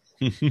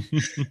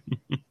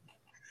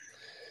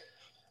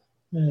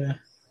 Yeah.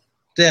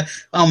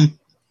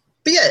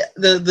 But yeah,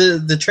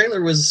 the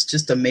trailer was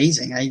just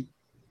amazing.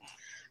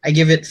 I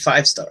give it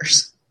 5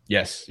 stars.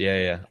 Yes,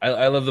 yeah.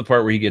 I love the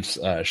part where he gets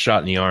shot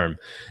in the arm,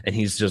 and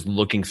he's just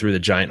looking through the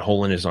giant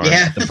hole in his arm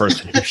at the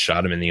person who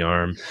shot him in the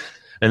arm.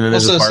 And then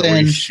there's a part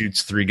where he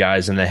shoots 3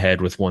 guys in the head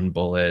with 1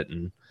 bullet.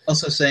 And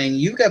also saying,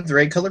 "You got the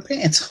right color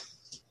pants."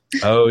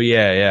 Oh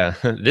yeah.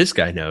 This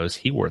guy knows.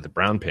 He wore the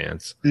brown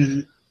pants.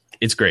 Mm-hmm.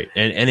 It's great,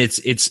 and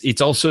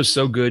it's also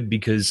so good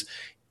because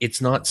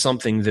it's not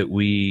something that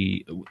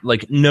we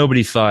like.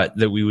 Nobody thought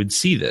that we would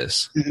see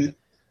this. Mm-hmm.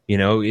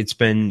 It's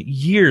been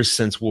years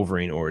since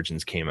Wolverine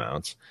Origins came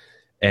out.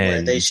 And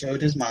where they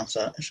showed his mouth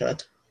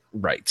shut.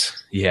 Right.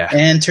 Yeah.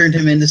 And turned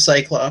him into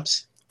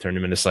Cyclops. And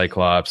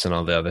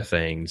all the other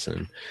things.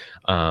 And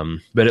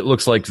but it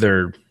looks like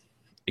they're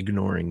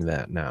ignoring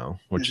that now,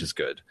 which is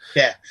good.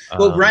 Yeah.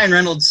 Well, Ryan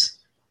Reynolds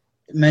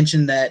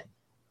mentioned that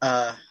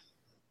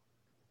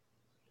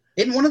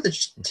in one of the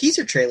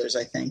teaser trailers,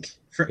 I think.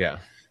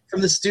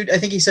 From the studio. I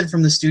think he said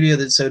from the studio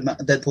that sewed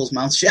Deadpool's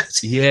mouth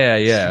shut.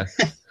 Yeah.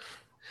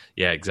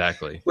 Yeah,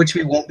 exactly. Which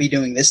we won't be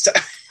doing this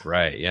time.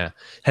 Right, yeah.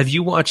 Have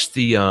you watched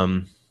the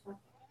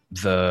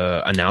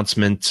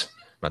announcement,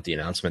 not the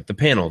announcement, the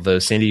panel, the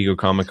San Diego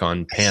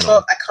Comic-Con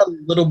panel? I caught a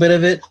little bit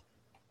of it.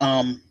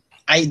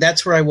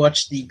 That's where I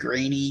watched the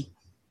grainy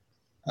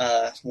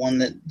one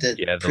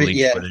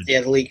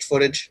the leaked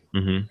footage.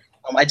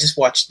 Mm-hmm. I just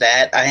watched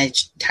that. I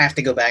have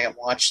to go back and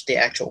watch the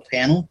actual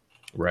panel.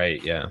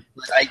 Right, yeah.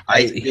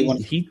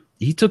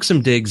 He took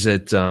some digs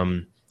at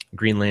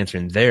Green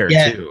Lantern there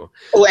too.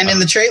 Oh, and in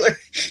the trailer.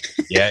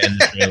 Yeah, in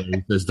the trailer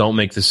he says, "Don't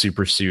make the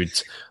super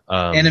suit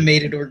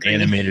animated or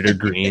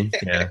green."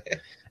 Yeah,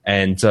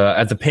 and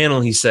at the panel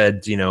he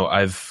said,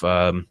 I've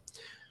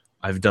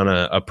done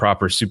a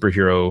proper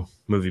superhero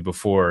movie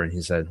before, and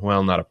he said,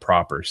 "Well, not a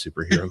proper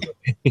superhero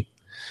movie."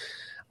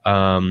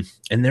 And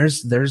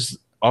there's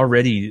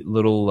already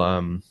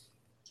little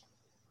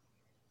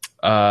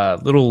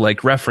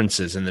like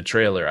references in the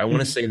trailer. I want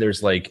to say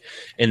there's like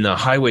in the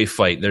highway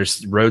fight,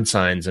 there's road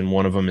signs, and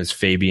one of them is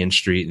Fabian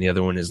Street, and the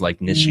other one is like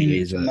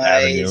Nishi's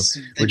Avenue,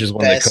 which is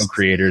one of the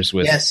co-creators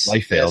with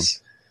Liefeld.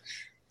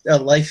 Yes.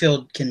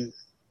 Liefeld can,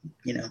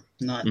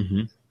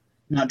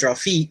 not draw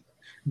feet,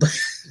 but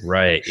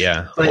right,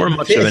 yeah, but or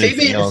much of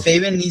anything else.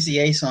 Fabian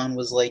Niciason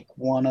was like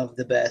one of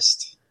the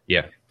best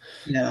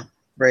Yeah.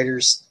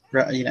 Writers,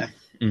 Yeah.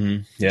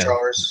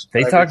 drawers.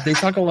 They whatever.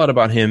 talk a lot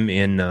about him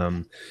in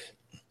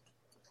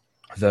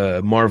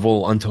the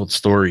Marvel Untold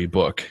Story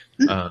book,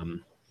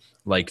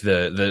 like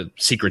the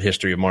Secret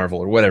History of Marvel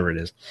or whatever it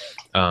is.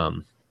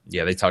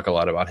 They talk a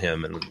lot about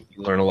him, and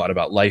you learn a lot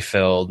about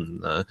Liefeld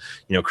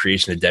and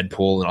creation of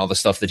Deadpool and all the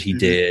stuff that he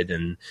did,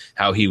 and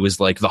how he was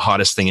like the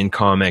hottest thing in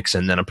comics,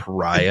 and then a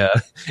pariah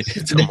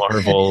to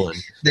Marvel.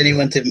 And Then he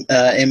went to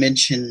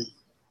Image and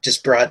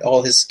just brought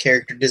all his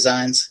character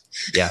designs.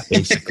 yeah,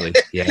 basically,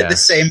 yeah, The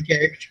same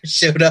character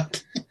showed up.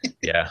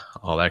 yeah,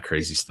 all that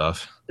crazy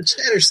stuff.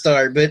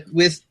 Shatterstar, but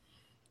with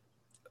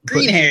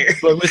green hair.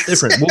 But with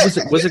different. What was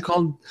it? Was it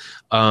called?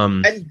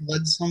 And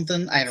blood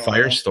something. I don't know.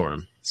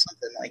 Firestorm.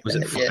 Something like Was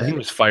that. it? I think it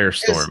was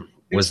Firestorm.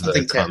 It was Was the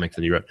something comic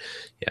that he wrote?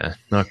 Yeah,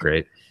 not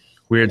great.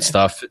 Weird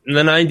stuff. In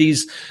the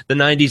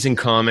 '90s in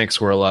comics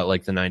were a lot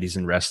like the '90s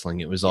in wrestling.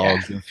 It was all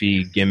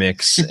goofy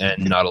gimmicks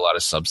and not a lot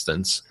of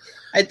substance.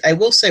 I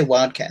will say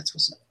Wildcats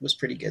was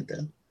pretty good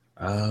though.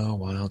 Oh,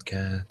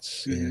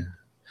 Wildcats. Mhm.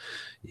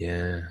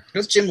 Yeah. It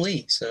was Jim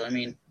Lee, so I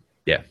mean,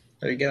 Yeah.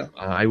 there you go.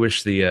 I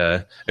wish we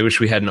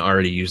hadn't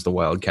already used the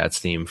Wildcats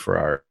theme for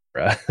our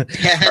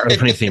our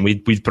opening theme.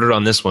 We'd put it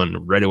on this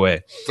one right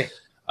away.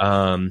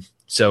 Hey,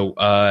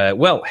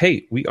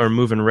 we are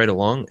moving right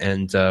along,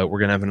 and we're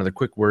going to have another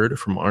quick word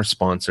from our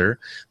sponsor.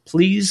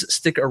 Please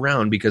stick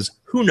around, because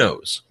who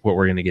knows what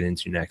we're going to get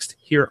into next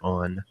here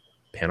on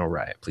Panel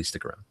Riot. Please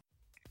stick around.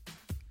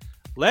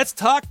 Let's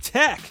talk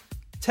tech.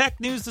 Tech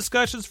news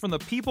discussions from the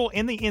people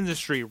in the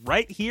industry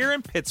right here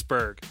in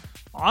Pittsburgh.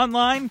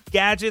 Online,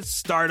 gadgets,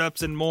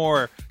 startups, and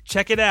more.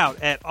 Check it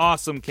out at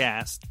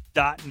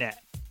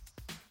awesomecast.net.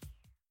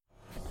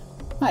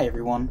 Hi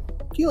everyone.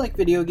 Do you like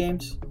video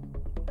games?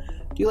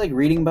 Do you like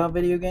reading about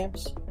video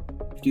games?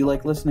 Do you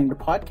like listening to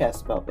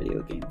podcasts about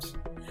video games?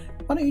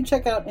 Why don't you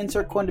check out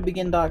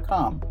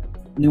InsertCoinToBegin.com?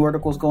 New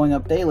articles going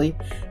up daily,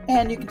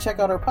 and you can check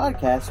out our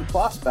podcast,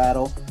 Boss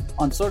Battle,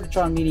 on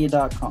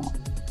SorgatronMedia.com.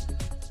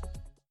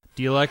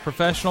 Do you like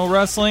professional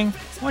wrestling?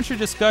 Want your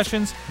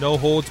discussions no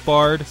holds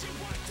barred?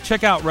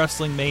 Check out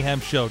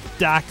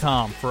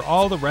WrestlingMayhemShow.com for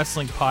all the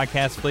wrestling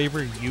podcast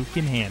flavor you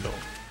can handle.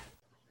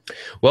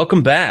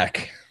 Welcome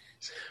back.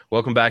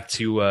 Welcome back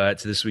to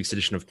this week's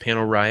edition of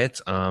Panel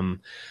Riot.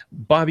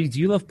 Bobby, do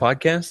you love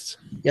podcasts?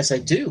 Yes, I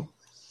do.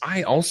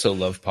 I also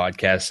love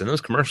podcasts, and those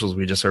commercials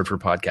we just heard for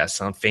podcasts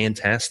sound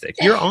fantastic.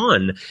 You're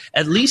on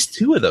at least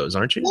 2 of those,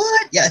 aren't you?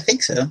 What? Yeah, I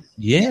think so.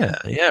 Yeah.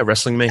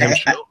 Wrestling Mayhem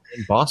Show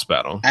and Boss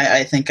Battle.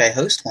 I think I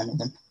host one of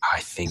them. I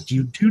think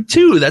you do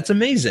too. That's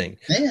amazing.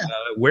 Yeah.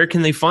 Where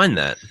can they find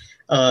that?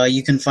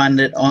 You can find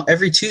it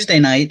every Tuesday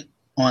night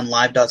on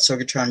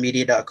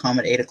live.sorgatronmedia.com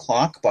at 8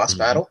 o'clock, Boss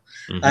Battle,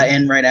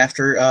 and right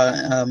after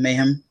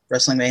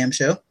Wrestling Mayhem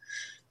Show.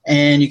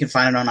 And you can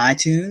find it on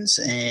iTunes,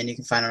 and you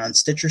can find it on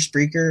Stitcher,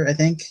 Spreaker, I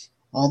think.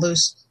 All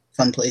those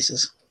fun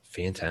places.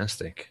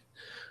 Fantastic.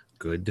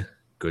 Good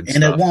and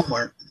stuff. At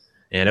Walmart.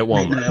 And at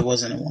Walmart. No, it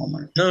wasn't at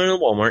Walmart. No,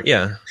 Walmart,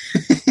 yeah.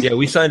 Yeah,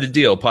 we signed a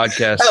deal.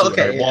 Podcast. Oh,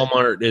 okay, yeah.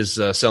 Walmart is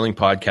selling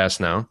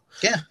podcasts now.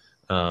 Yeah.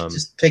 Um,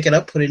 Just pick it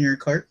up, put it in your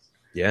cart,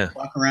 yeah.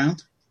 walk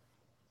around.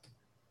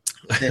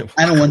 I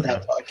don't want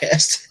that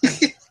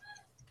podcast.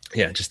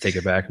 Yeah, just take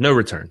it back. No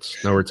returns.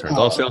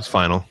 All sales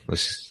final.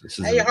 This is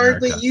I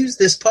hardly America. use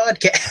this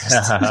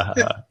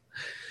podcast.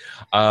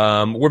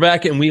 We're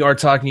back, and we are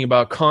talking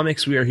about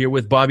comics. We are here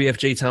with Bobby F.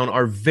 J. Town,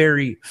 our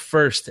very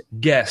first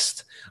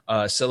guest,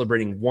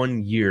 celebrating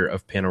 1 year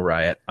of Panel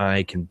Riot.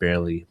 I can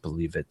barely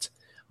believe it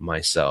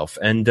myself.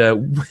 And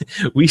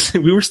we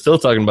were still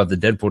talking about the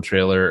Deadpool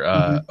trailer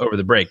over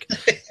the break,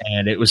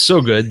 and it was so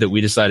good that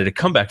we decided to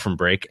come back from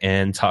break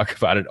and talk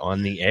about it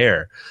on the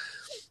air.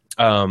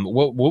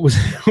 What was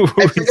I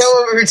forgot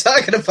what we were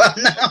talking about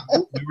now.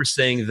 We were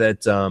saying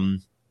that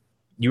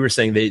you were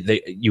saying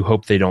you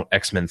hope they don't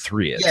X-Men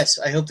 3 it. Yes,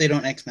 I hope they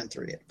don't X-Men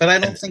 3 it. But I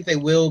don't think they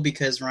will,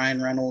 because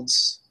Ryan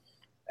Reynolds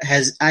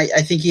has I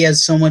think he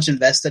has so much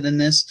invested in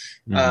this.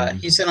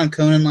 He said on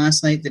Conan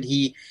last night that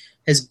he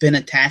has been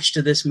attached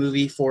to this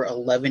movie for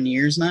 11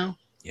 years now.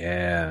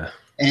 Yeah.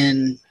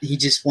 And he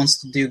just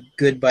wants to do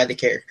good by the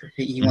character.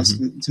 He wants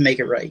to make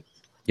it right.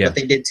 Yeah. What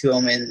they did to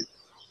him in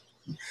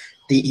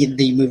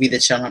the movie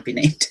that shall not be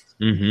named.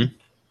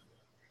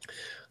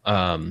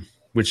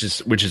 Which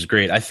is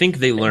great. I think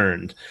they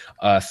learned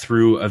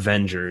through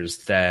Avengers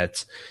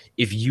that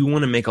if you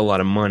want to make a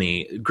lot of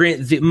money,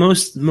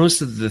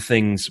 most of the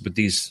things with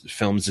these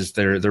films is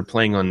they're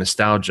playing on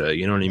nostalgia.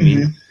 You know what I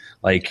mean?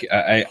 Like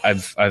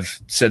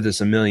I've said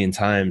this a million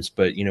times,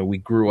 but we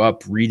grew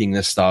up reading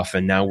this stuff,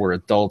 and now we're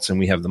adults and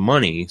we have the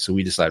money, so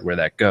we decide where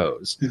that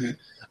goes.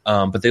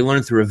 But they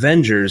learned through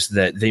Avengers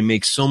that they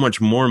make so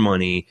much more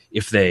money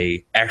if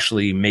they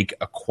actually make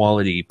a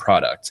quality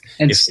product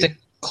and stick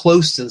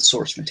close to the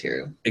source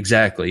material.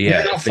 Exactly.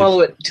 Yeah. They don't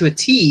follow it to a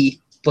T,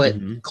 but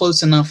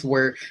close enough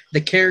where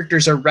the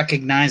characters are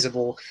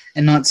recognizable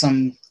and not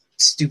some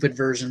stupid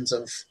versions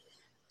of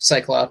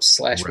Cyclops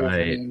 /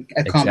 Wolverine,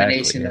 a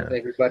combination of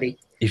everybody.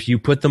 If you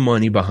put the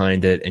money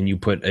behind it and you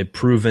put a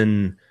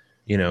proven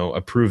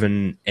a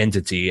proven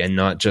entity and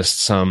not just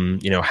some,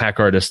 hack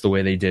artist the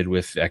way they did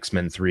with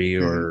X-Men 3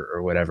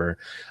 or whatever.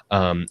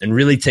 And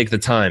really take the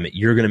time.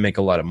 You're going to make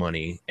a lot of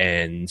money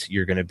and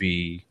you're going to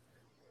be,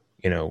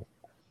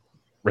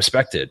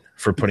 respected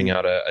for putting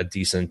out a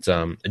decent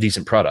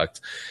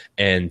product.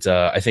 And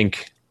I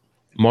think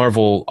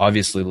Marvel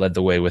obviously led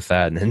the way with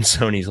that. And then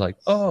Sony's like,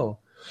 oh,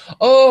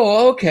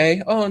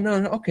 okay. Oh,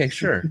 no, okay,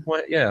 sure.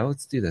 What? Yeah,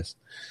 let's do this.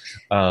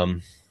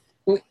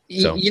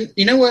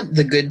 You know what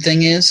the good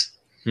thing is?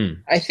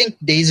 I think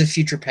Days of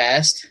Future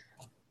Past,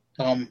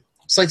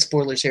 slight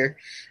spoilers here,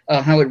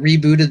 how it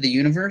rebooted the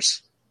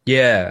universe.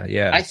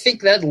 Yeah. I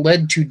think that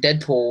led to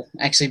Deadpool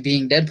actually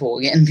being Deadpool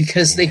again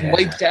because they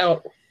wiped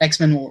out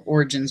X-Men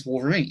Origins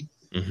Wolverine.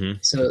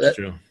 So that's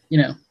true.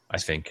 I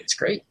think it's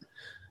great.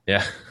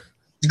 Yeah,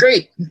 it's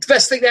great. The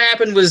best thing that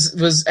happened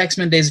was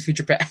X-Men Days of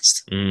Future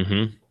Past.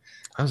 That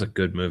was a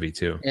good movie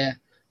too. Yeah,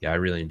 I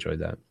really enjoyed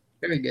that.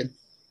 Very good.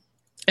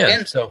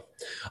 Yeah. So,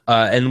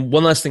 and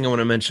one last thing I want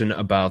to mention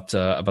about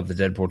the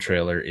Deadpool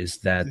trailer is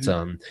that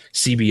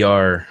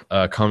CBR,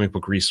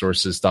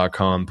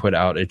 comicbookresources.com, put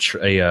out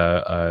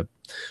a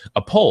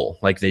poll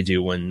like they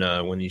do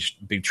when these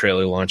big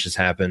trailer launches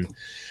happen,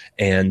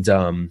 and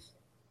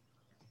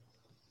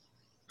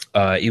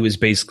it was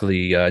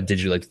basically did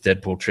you like the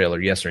Deadpool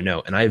trailer, yes or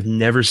no? And I've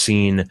never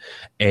seen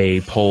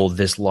a poll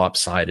this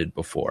lopsided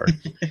before.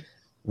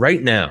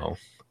 Right now,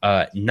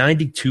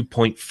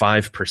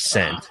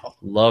 92.5%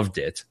 loved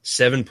it.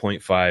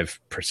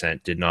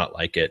 7.5% did not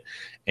like it.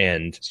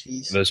 And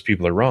those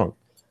people are wrong.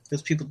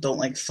 Those people don't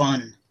like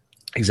fun.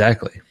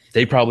 Exactly.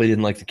 They probably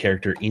didn't like the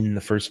character in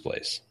the first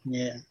place.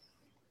 Yeah.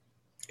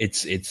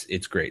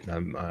 It's great.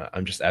 And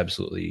I'm just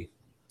absolutely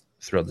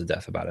thrilled to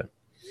death about it.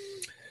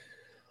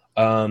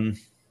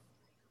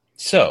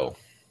 So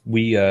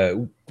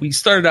we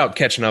started out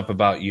catching up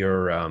about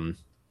your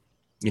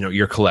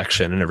your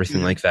collection and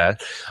everything like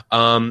that.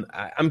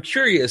 I'm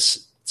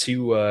curious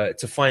to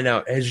find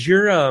out,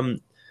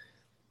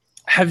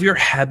 have your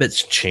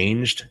habits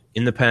changed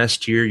in the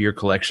past year? Your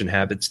collection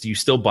habits? Do you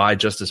still buy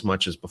just as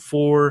much as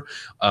before?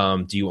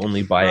 Do you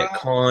only buy at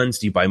cons?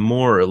 Do you buy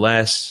more or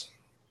less?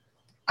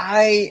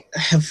 I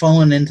have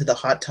fallen into the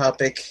Hot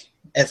Topic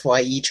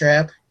FYE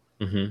trap,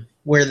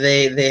 where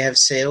they have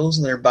sales.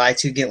 They're buy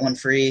two get one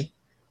free.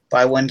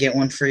 Buy one, get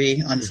one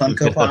free on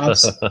Funko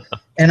Pops.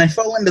 And I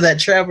fall into that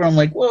trap where I'm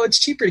like, well, it's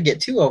cheaper to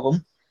get two of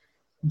them.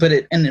 But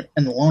in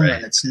the long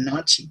run, it's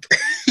not cheaper.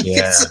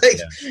 It's like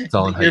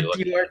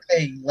you are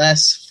paying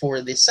less for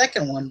the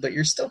second one, but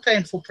you're still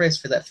paying full price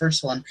for that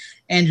first one,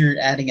 and you're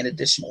adding an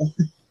additional.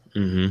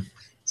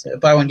 So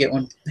buy one, get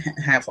one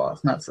half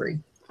off, not free.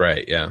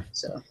 Right, yeah.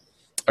 So,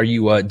 are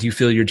you? Do you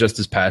feel you're just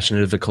as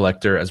passionate of a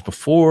collector as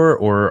before,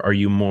 or are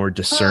you more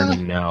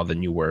discerning now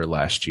than you were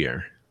last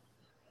year?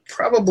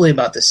 Probably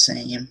about the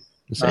same.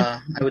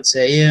 I would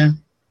say, yeah.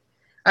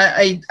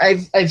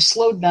 I've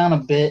slowed down a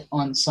bit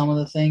on some of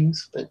the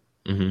things, but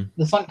the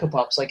Funko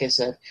Pops, like I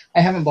said,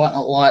 I haven't bought a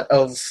lot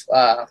of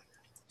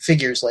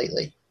figures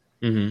lately.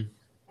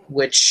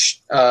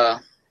 Which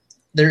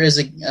there is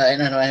I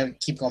don't know. I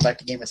keep going back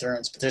to Game of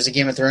Thrones, but there's a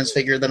Game of Thrones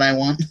figure that I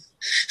want.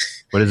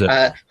 What is it?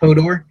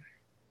 Hodor.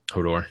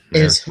 Hodor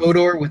is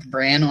Hodor with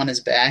Bran on his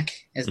back,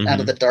 out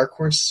of the Dark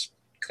Horse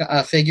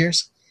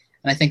figures,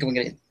 and I think I'm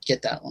gonna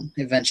get that one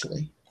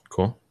eventually.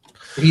 Cool.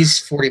 But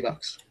he's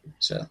 $40.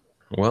 So.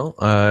 Well,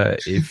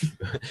 if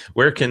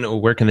where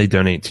can they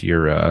donate to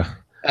your? You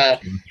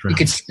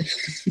could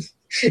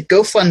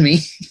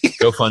GoFundMe.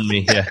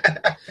 GoFundMe, yeah.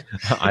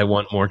 I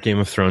want more Game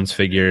of Thrones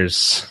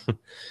figures.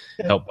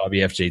 Help Bobby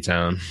FJ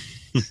Town.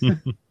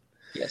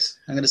 Yes,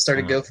 I'm going to start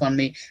a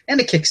GoFundMe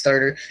and a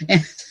Kickstarter.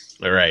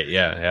 All right,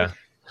 yeah,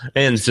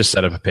 and just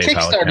set up a PayPal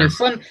Kickstarter account.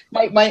 Fun.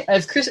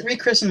 I've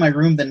rechristened my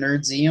room the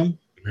Nerdseum.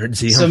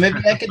 Nerdseum. So maybe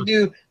I could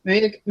do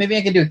a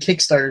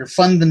Kickstarter to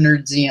fund the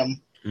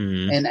Nerdseum.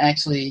 And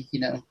actually,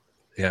 get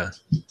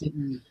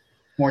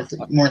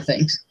more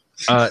things.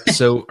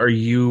 So are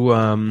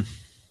you?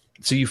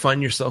 So you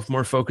find yourself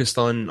more focused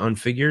on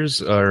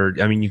figures, or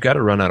I mean, you got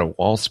to run out of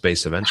wall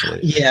space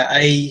eventually. Yeah,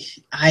 I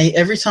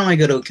every time I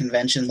go to a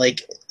convention, like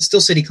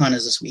Steel City Con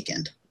is this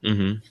weekend.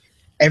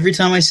 Every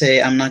time I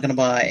say I'm not going to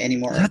buy any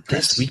more. Not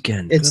this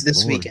weekend. It's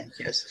this weekend.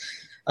 Yes.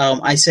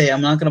 I say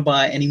I'm not going to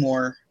buy any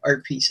more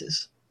art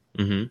pieces.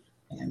 And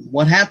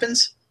what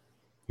happens?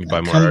 You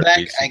buy more art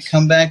pieces. I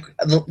come back.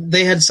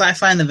 They had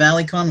Sci-Fi in the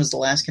Valley Con was the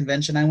last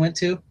convention I went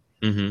to.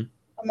 I'm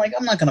like,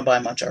 I'm not going to buy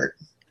much art.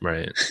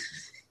 Right.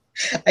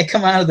 I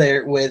come out of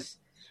there with,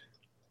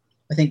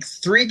 I think,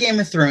 3 Game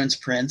of Thrones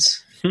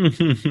prints,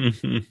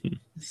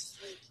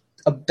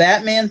 a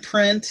Batman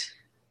print,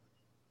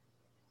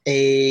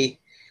 a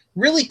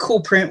really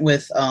cool print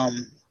with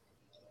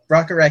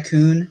Rocket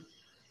Raccoon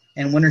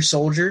and Winter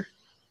Soldier,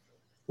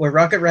 where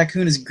Rocket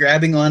Raccoon is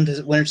grabbing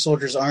onto Winter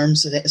Soldier's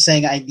arms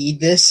saying, I need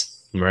this.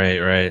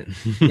 Right.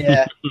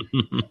 Yeah.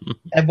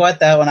 I bought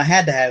that one. I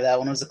had to have that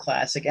one. It was a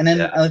classic. And then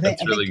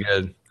that's really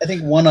good. I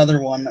think one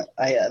other one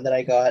that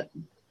I got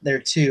there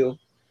too.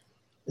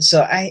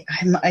 So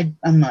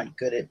I'm not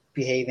good at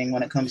behaving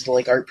when it comes to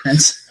like art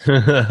prints.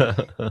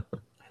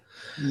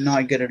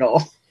 Not good at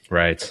all.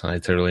 Right. I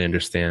totally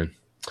understand.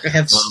 I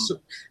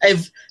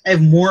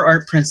have more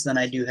art prints than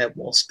I do have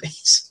wall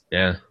space.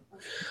 Yeah.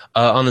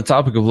 On the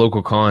topic of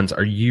local cons,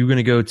 are you going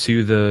to go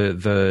to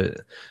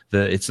the?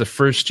 It's the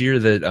first year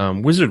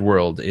that Wizard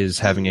World is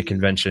having a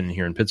convention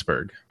here in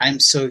Pittsburgh. I'm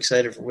so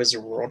excited for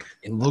Wizard World.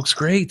 It looks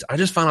great. I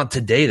just found out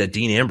today that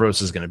Dean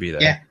Ambrose is going to be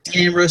there. Yeah,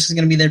 Dean Ambrose is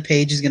going to be there.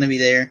 Paige is going to be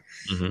there.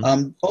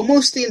 Mm-hmm.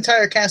 Almost the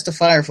entire cast of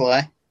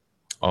Firefly.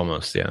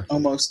 Almost, yeah.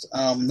 Almost,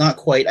 not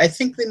quite. I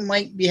think they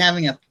might be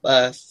having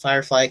a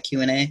Firefly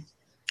Q&A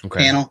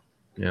panel.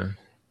 Yeah.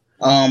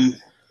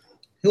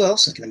 Who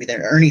else is going to be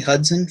there? Ernie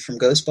Hudson from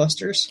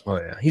Ghostbusters. Oh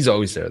yeah, he's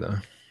always there though.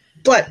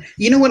 But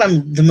you know what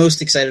I'm the most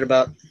excited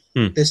about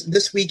Hmm.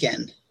 this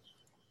weekend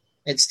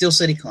at Steel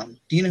City Con?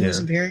 Do you know who's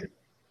appearing?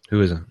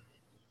 Who is it?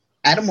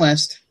 Adam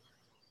West,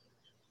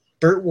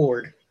 Burt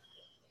Ward,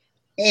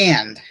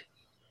 and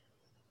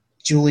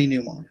Julie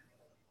Newmar.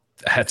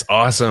 That's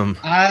awesome.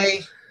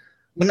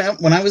 When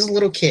I was a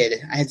little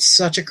kid, I had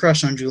such a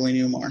crush on Julie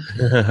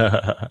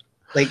Newmar.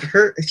 Like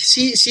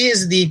she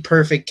is the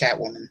perfect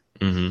Catwoman.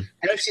 Mm-hmm.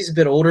 I know she's a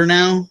bit older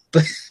now,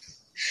 but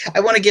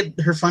I want to get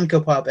her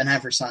Funko Pop and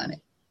have her sign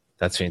it.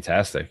 That's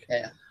fantastic.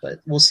 Yeah,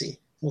 but we'll see.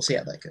 We'll see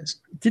how that goes.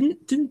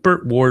 Didn't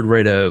Burt Ward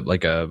write a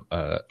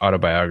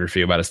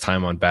autobiography about his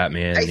time on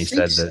Batman? And he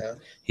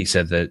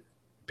said that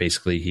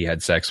basically he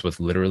had sex with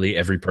literally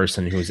every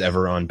person who was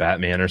ever on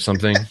Batman or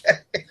something.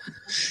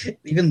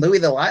 Even Louis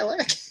the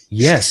Lilac?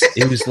 Yes,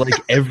 it was like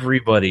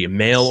everybody,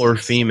 male or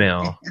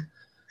female.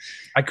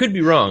 I could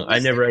be wrong. I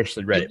never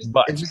actually read it,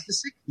 but it was the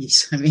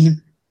 60s. I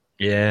mean,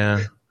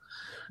 yeah,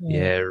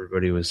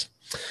 everybody was.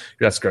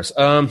 That's gross.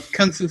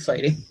 Kung Fu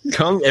fighting.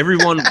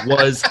 Everyone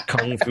was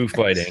Kung Fu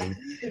fighting.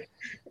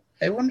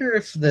 I wonder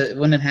if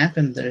when it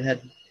happened that it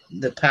had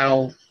the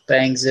pow,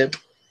 bang, zip,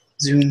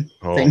 zoom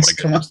things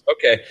come up.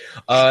 Okay,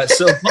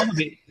 so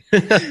Bumblebee.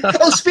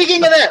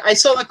 Speaking of that, I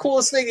saw the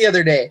coolest thing the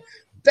other day: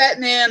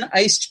 Batman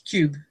ice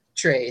cube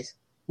trays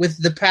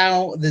with the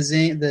pow, the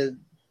zing,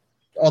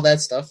 all that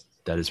stuff.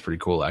 That is pretty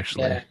cool,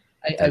 actually. Yeah,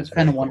 I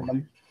kind of wanted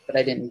them, but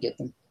I didn't get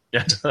them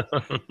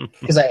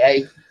because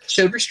I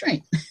showed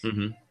restraint.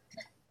 Mm-hmm.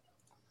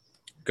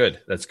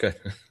 Good, that's good.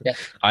 Yeah,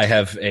 I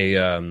have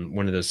a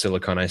one of those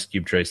silicone ice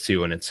cube trays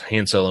too, and it's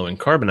Han Solo and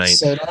carbonite.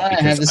 So do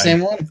I have the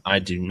same one. I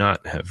do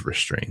not have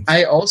restraint.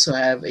 I also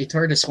have a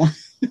TARDIS one.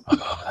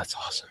 Oh, that's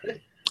awesome.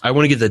 I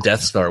want to get the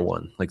Death Star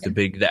one, like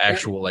the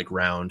actual like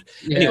round.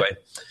 Yeah. Anyway.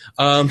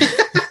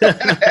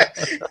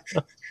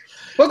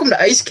 Welcome to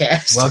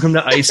IceCast. Welcome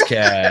to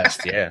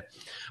IceCast. Yeah,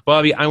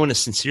 Bobby, I want to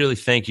sincerely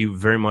thank you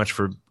very much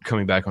for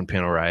coming back on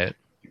Panel Riot.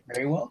 You're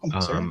very welcome,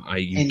 sir.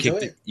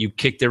 You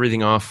kicked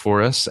everything off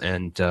for us,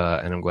 and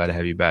I'm glad to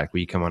have you back. Will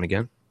you come on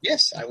again?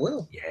 Yes, I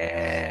will.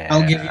 Yeah,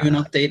 I'll give you an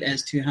update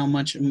as to how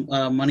much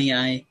money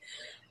I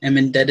am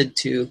indebted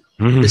to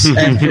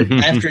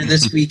after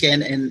this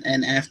weekend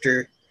and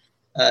after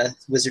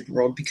Wizard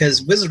World,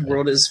 because Wizard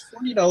World is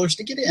 $40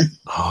 to get in.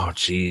 Oh,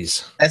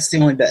 jeez. That's the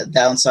only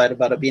downside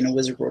about it being a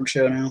Wizard World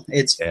show now.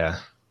 It's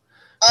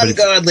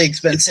ungodly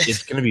expensive.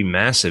 It's going to be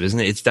massive, isn't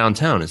it? It's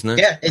downtown, isn't it?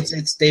 Yeah,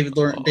 it's David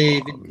L.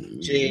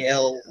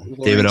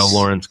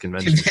 Lawrence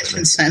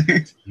Convention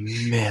Center.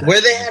 Man,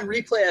 where they had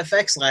Replay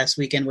FX last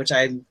weekend, which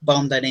I'm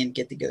bummed I didn't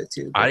get to go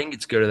to. I didn't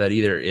get to go to that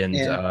either,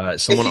 and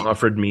someone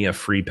offered me a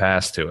free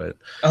pass to it.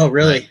 Oh,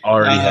 really? I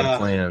already had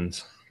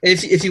plans.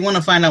 If you want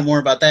to find out more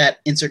about that,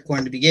 insert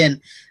coin to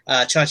begin.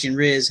 Chachi and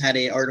Riz had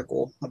an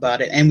article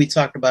about it, and we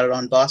talked about it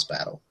on Boss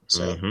Battle.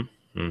 So,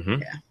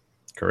 yeah,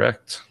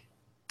 correct.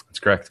 That's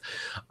correct.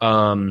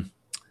 And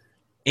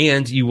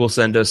you will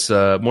send us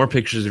more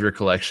pictures of your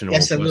collection.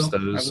 Yes, we'll post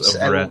those.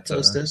 I will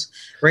post those.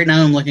 Right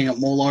now, I'm looking at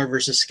Molar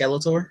versus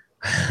Skeletor,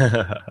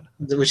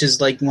 which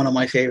is like one of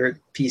my favorite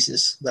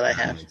pieces that I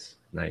have.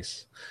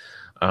 Nice.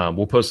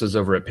 We'll post those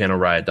over at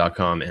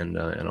panelriot.com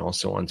and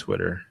also on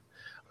Twitter.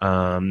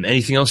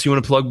 Anything else you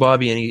want to plug,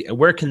 Bobby?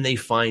 Where can they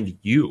find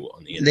you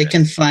on the internet? They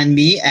can find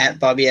me at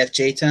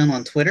BobbyFJTown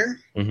on Twitter,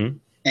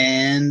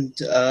 and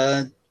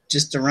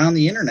just around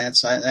the internet.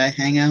 So I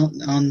hang out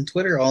on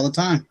Twitter all the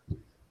time.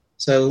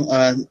 So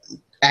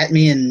at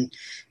me and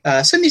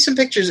send me some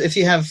pictures if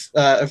you have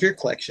of your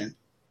collection.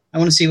 I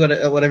want to see what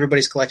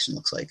everybody's collection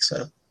looks like.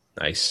 So.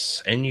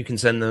 Nice, and you can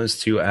send those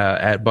to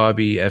at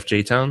Bobby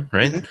FJTown,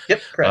 right? Mm-hmm.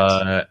 Yep,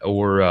 correct.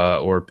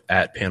 Or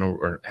at Panel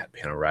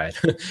Riot,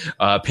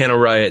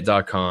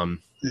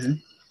 panelriot.com. Mm-hmm.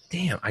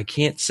 Damn, I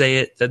can't say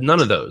it. None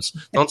of those.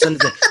 Don't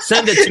send it.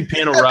 Send it to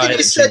panelriot at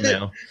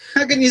Gmail.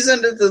 How can you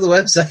send it to the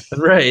website?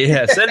 Right?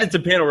 Yeah, send it to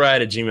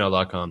panelriot at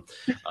gmail.com.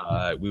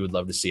 We would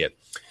love to see it.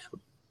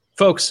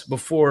 Folks,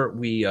 before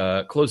we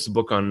close the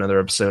book on another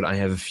episode, I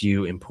have a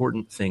few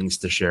important things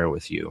to share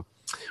with you.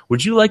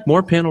 Would you like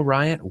more Panel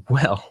Riot?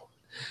 Well,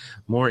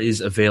 more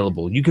is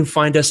available. You can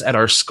find us at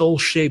our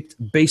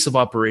skull-shaped base of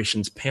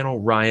operations,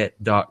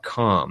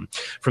 panelriot.com.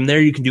 From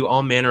there, you can do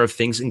all manner of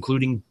things,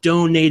 including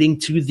donating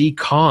to the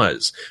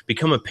cause.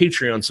 Become a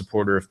Patreon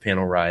supporter of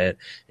Panel Riot,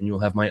 and you'll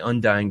have my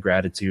undying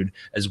gratitude,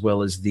 as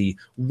well as the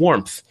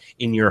warmth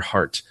in your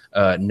heart,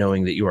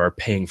 knowing that you are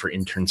paying for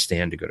intern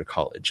Stan to go to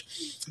college.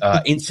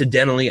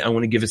 Incidentally, I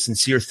want to give a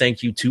sincere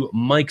thank you to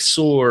Mike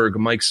Sorg.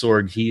 Mike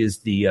Sorg, he is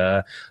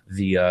the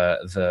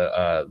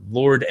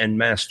Lord and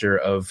Master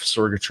of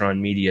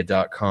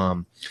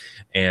SorgatronMedia.com,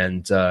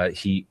 and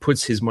he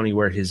puts his money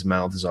where his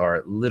mouths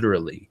are,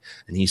 literally,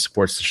 and he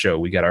supports the show.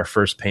 We got our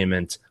first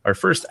payment, our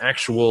first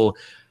actual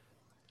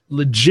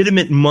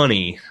legitimate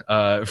money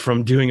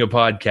from doing a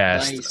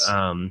podcast. Nice.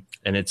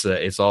 And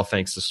it's all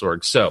thanks to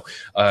Sorg. So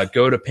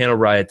go to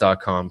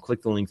panelriot.com,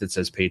 click the link that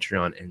says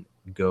Patreon, and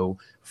go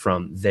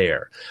from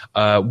there.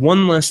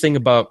 One last thing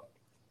about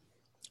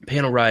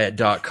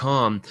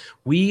panelriot.com,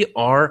 we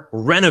are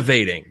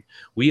renovating.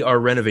 We are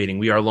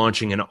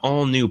launching an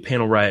all-new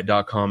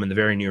panelriot.com in the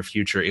very near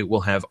future. It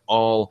will have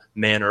all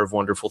manner of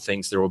wonderful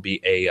things. There will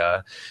be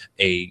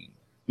a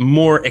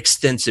more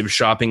extensive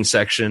shopping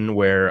section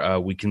where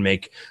we can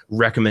make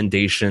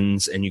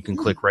recommendations, and you can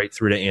click right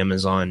through to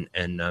Amazon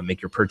and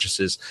make your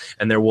purchases.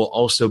 And there will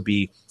also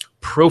be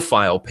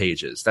profile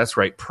pages. That's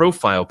right,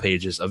 profile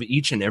pages of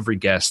each and every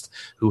guest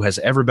who has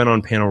ever been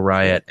on Panel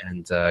Riot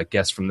and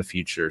guests from the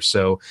future.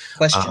 So,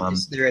 question: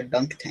 is there a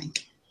dunk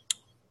tank?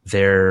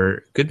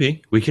 There could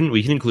be. We can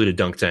include a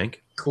dunk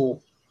tank.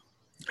 Cool.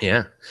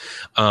 Yeah,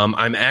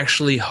 I'm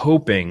actually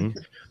hoping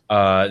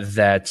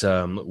that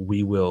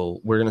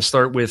we're going to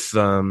start with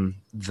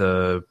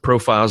the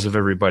profiles of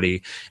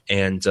everybody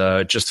and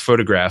just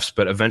photographs,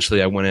 but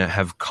eventually I want to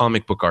have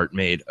comic book art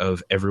made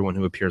of everyone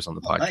who appears on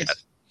the podcast.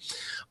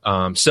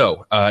 Nice.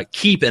 So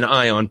keep an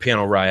eye on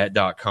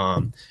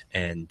panelriot.com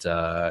and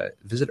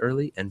visit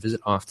early and visit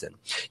often.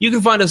 You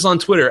can find us on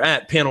Twitter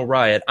at Panel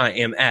Riot. I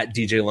am at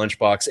DJ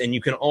Lunchbox, and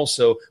you can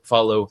also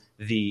follow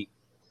the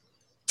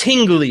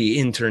tingly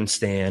intern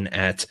Stan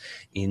at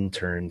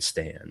Intern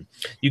Stan.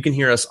 You can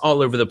hear us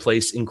all over the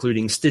place,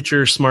 including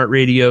Stitcher, Smart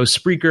Radio,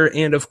 Spreaker,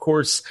 and of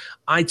course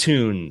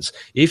iTunes.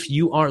 If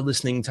you are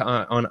listening to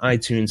on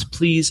iTunes,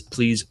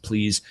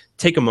 please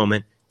take a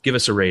moment, give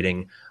us a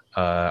rating.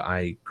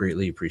 I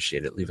greatly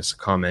appreciate it. Leave us a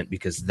comment,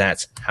 because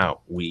that's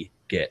how we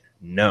get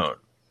known.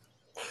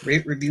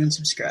 Rate, review, and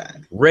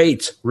subscribe.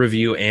 Rate,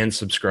 review, and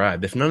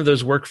subscribe. If none of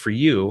those work for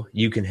you,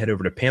 you can head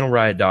over to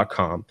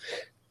panelriot.com,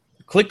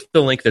 click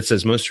the link that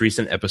says most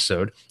recent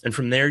episode, and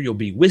from there you'll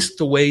be whisked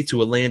away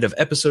to a land of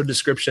episode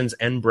descriptions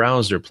and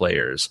browser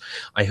players.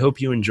 I hope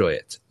you enjoy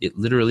it. It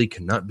literally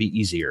cannot be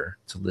easier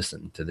to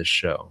listen to this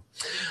show.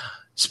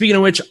 Speaking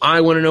of which, I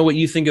want to know what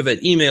you think of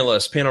it. Email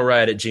us,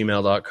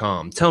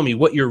 panelriot@gmail.com. Tell me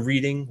what you're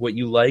reading, what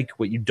you like,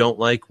 what you don't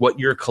like, what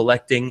you're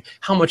collecting,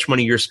 how much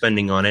money you're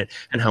spending on it,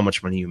 and how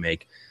much money you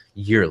make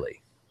yearly.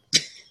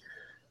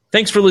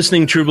 Thanks for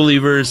listening, true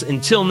believers.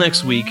 Until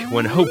next week,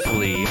 when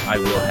hopefully I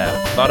will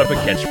have thought up a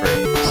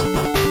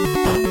catchphrase.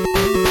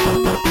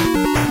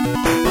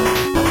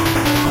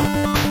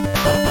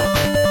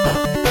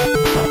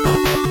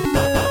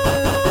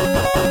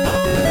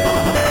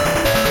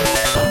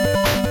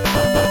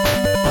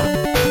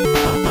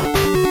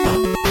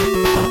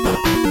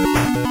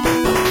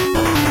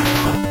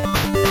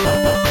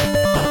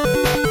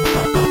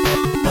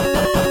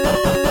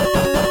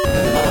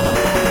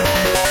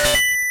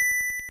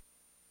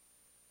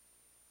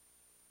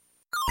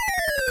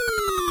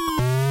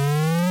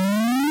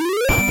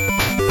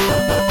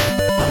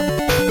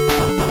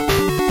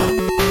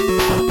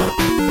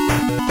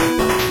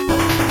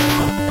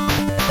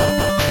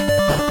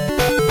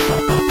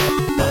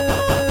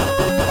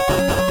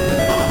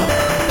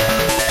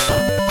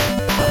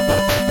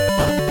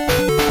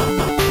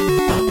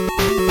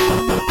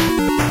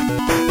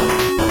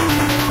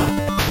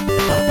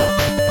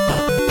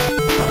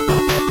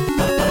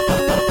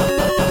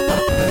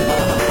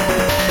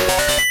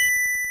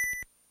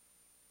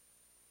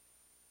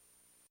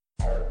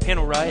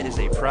 Panel Riot is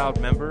a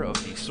proud member of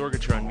the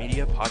Sorgatron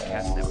Media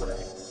Podcast Network.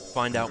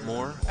 Find out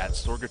more at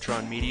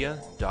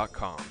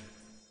sorgatronmedia.com.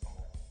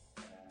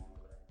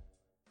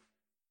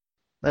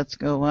 Let's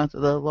go out to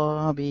the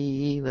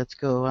lobby, let's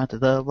go out to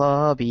the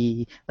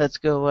lobby, let's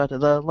go out to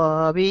the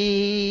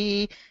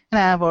lobby and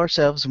have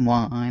ourselves some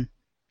wine.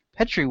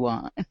 Petri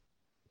wine.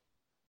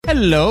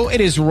 Hello,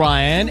 it is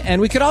Ryan, and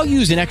we could all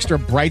use an extra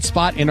bright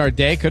spot in our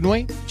day, couldn't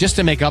we? Just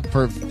to make up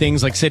for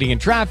things like sitting in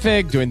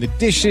traffic, doing the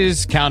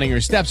dishes, counting your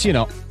steps, you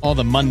know, all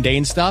the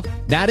mundane stuff.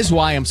 That is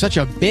why I'm such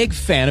a big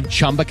fan of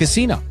Chumba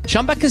Casino.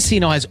 Chumba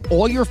Casino has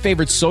all your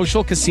favorite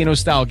social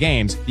casino-style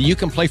games that you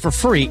can play for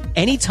free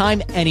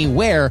anytime,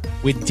 anywhere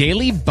with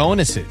daily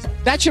bonuses.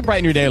 That should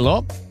brighten your day a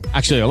little.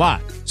 Actually, a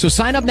lot. So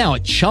sign up now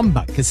at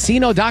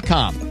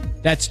ChumbaCasino.com.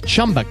 That's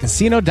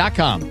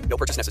ChumbaCasino.com. No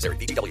purchase necessary.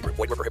 VGW Group.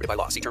 Void where prohibited by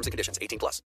law. See terms and conditions. 18+.